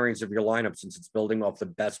increasing the variance of your lineup since it's building off the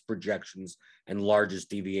best projections and largest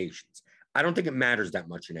deviations? I don't think it matters that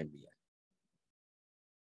much in NBA.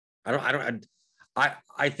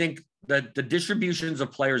 I think that the distributions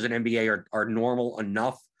of players in NBA are normal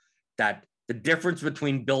enough that the difference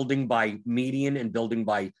between building by median and building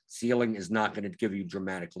by ceiling is not going to give you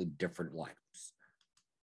dramatically different lineups.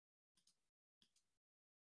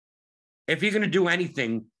 If you're going to do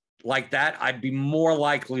anything like that, I'd be more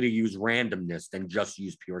likely to use randomness than just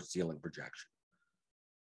use pure ceiling projection.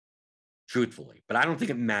 Truthfully, but I don't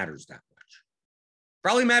think it matters that much.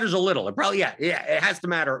 Probably matters a little. It has to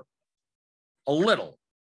matter a little,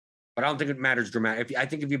 but I don't think it matters dramatically. I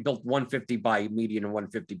think if you built 150 by median and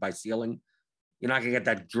 150 by ceiling, you're not going to get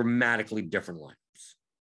that dramatically different lineups.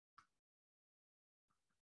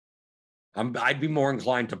 I'd be more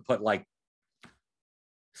inclined to put like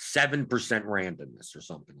 7% randomness or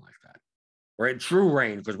something like that. Right? True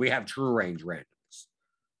range, because we have true range randomness,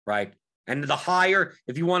 right? And the higher,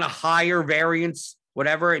 if you want a higher variance,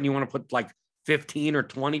 whatever, and you want to put like 15 or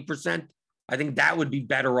 20%, I think that would be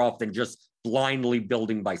better off than just blindly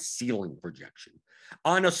building by ceiling projection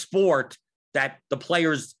on a sport that the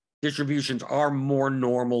players' distributions are more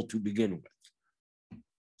normal to begin with.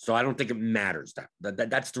 So I don't think it matters.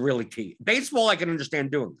 That's the really key. Baseball, I can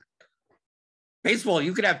understand doing that. Baseball,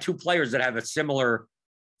 you could have two players that have a similar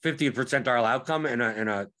 50th percentile outcome and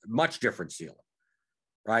a much different ceiling,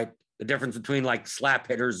 right? The difference between like slap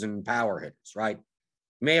hitters and power hitters, right?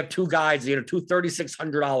 You may have two guys, two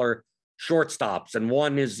 $3,600 shortstops, and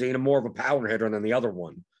one is more of a power hitter than the other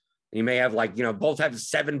one. And you may have both have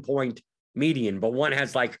 7-point median, but one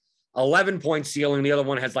has like 11-point ceiling, the other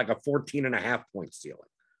one has like a 14.5-point ceiling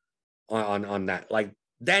on that. Like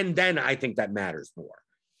then I think that matters more.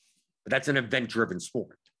 But that's an event-driven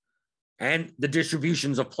sport. And the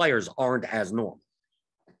distributions of players aren't as normal.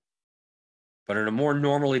 But in a more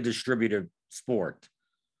normally distributed sport,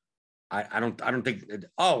 I don't think,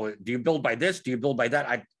 do you build by this? Do you build by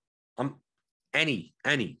that? Any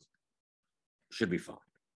should be fine.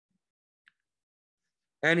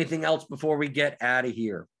 Anything else before we get out of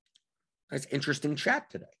here? Nice, interesting chat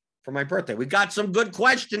today for my birthday. We got some good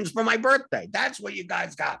questions for my birthday. That's what you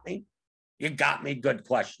guys got me. You got me good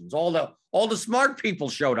questions. All the smart people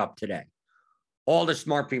showed up today. All the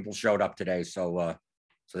smart people showed up today. So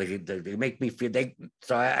they make me feel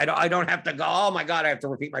I don't have to go, oh my God, I have to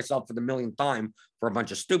repeat myself for the millionth time for a bunch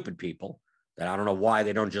of stupid people that I don't know why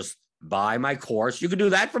they don't just buy my course. You can do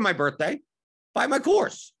that for my birthday. Buy my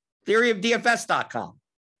course, theoryofdfs.com.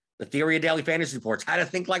 The Theory of Daily Fantasy Sports, how to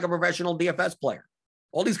think like a professional DFS player.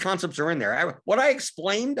 All these concepts are in there. What I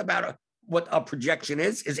explained about what a projection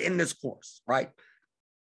is in this course, right?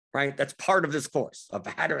 Right? That's part of this course of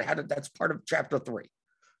how to that's part of chapter 3.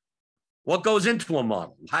 What goes into a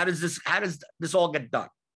model? How does this all get done?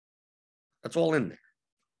 That's all in there.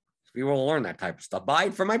 If you want to learn that type of stuff, buy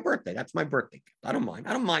it for my birthday. That's my birthday gift. I don't mind.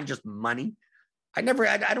 I don't mind just money. I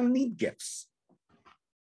don't need gifts.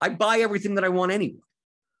 I buy everything that I want anyway.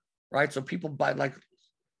 Right? So people buy like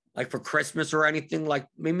for Christmas or anything, like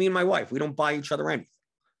me and my wife, we don't buy each other anything.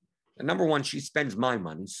 And number one, she spends my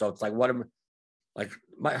money. So it's like,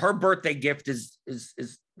 her birthday gift is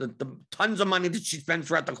the tons of money that she spends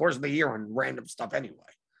throughout the course of the year on random stuff anyway.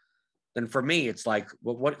 Then for me, it's like,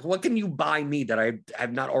 what can you buy me that I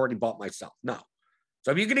have not already bought myself? No.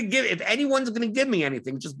 So if anyone's going to give me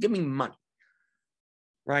anything, just give me money.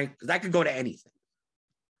 Right? Because that could go to anything.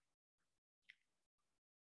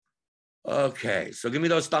 Okay, so give me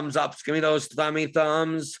those thumbs ups. Give me those thummy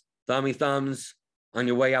thumbs on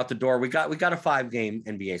your way out the door. We got a 5-game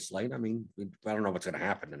NBA slate. I mean, I don't know what's going to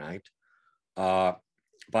happen tonight.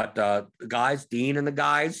 But guys, Dean and the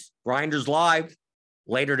guys, Grinders Live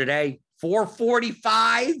later today,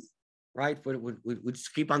 4:45. Right, we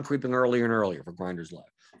just keep on creeping earlier and earlier for Grinders Live.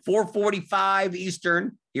 4:45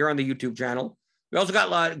 Eastern here on the YouTube channel. We also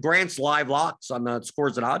got Grant's live locks on the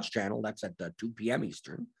Scores and Odds channel. That's at 2 p.m.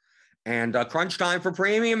 Eastern. And crunch time for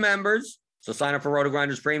premium members. So sign up for Roto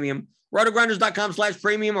Grinders Premium.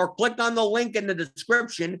 rotogrinders.com/premium or click on the link in the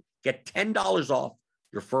description. Get $10 off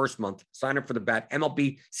your first month. Sign up for the bet.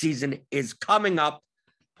 MLB season is coming up.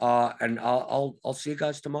 And I'll see you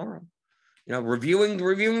guys tomorrow. You know,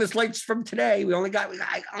 reviewing the slates from today. I only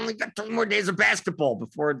got 3 more days of basketball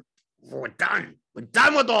before we're done. We're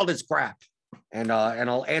done with all this crap. And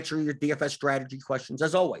I'll answer your DFS strategy questions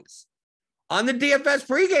as always on the DFS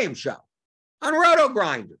pregame show on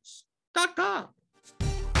rotogrinders.com.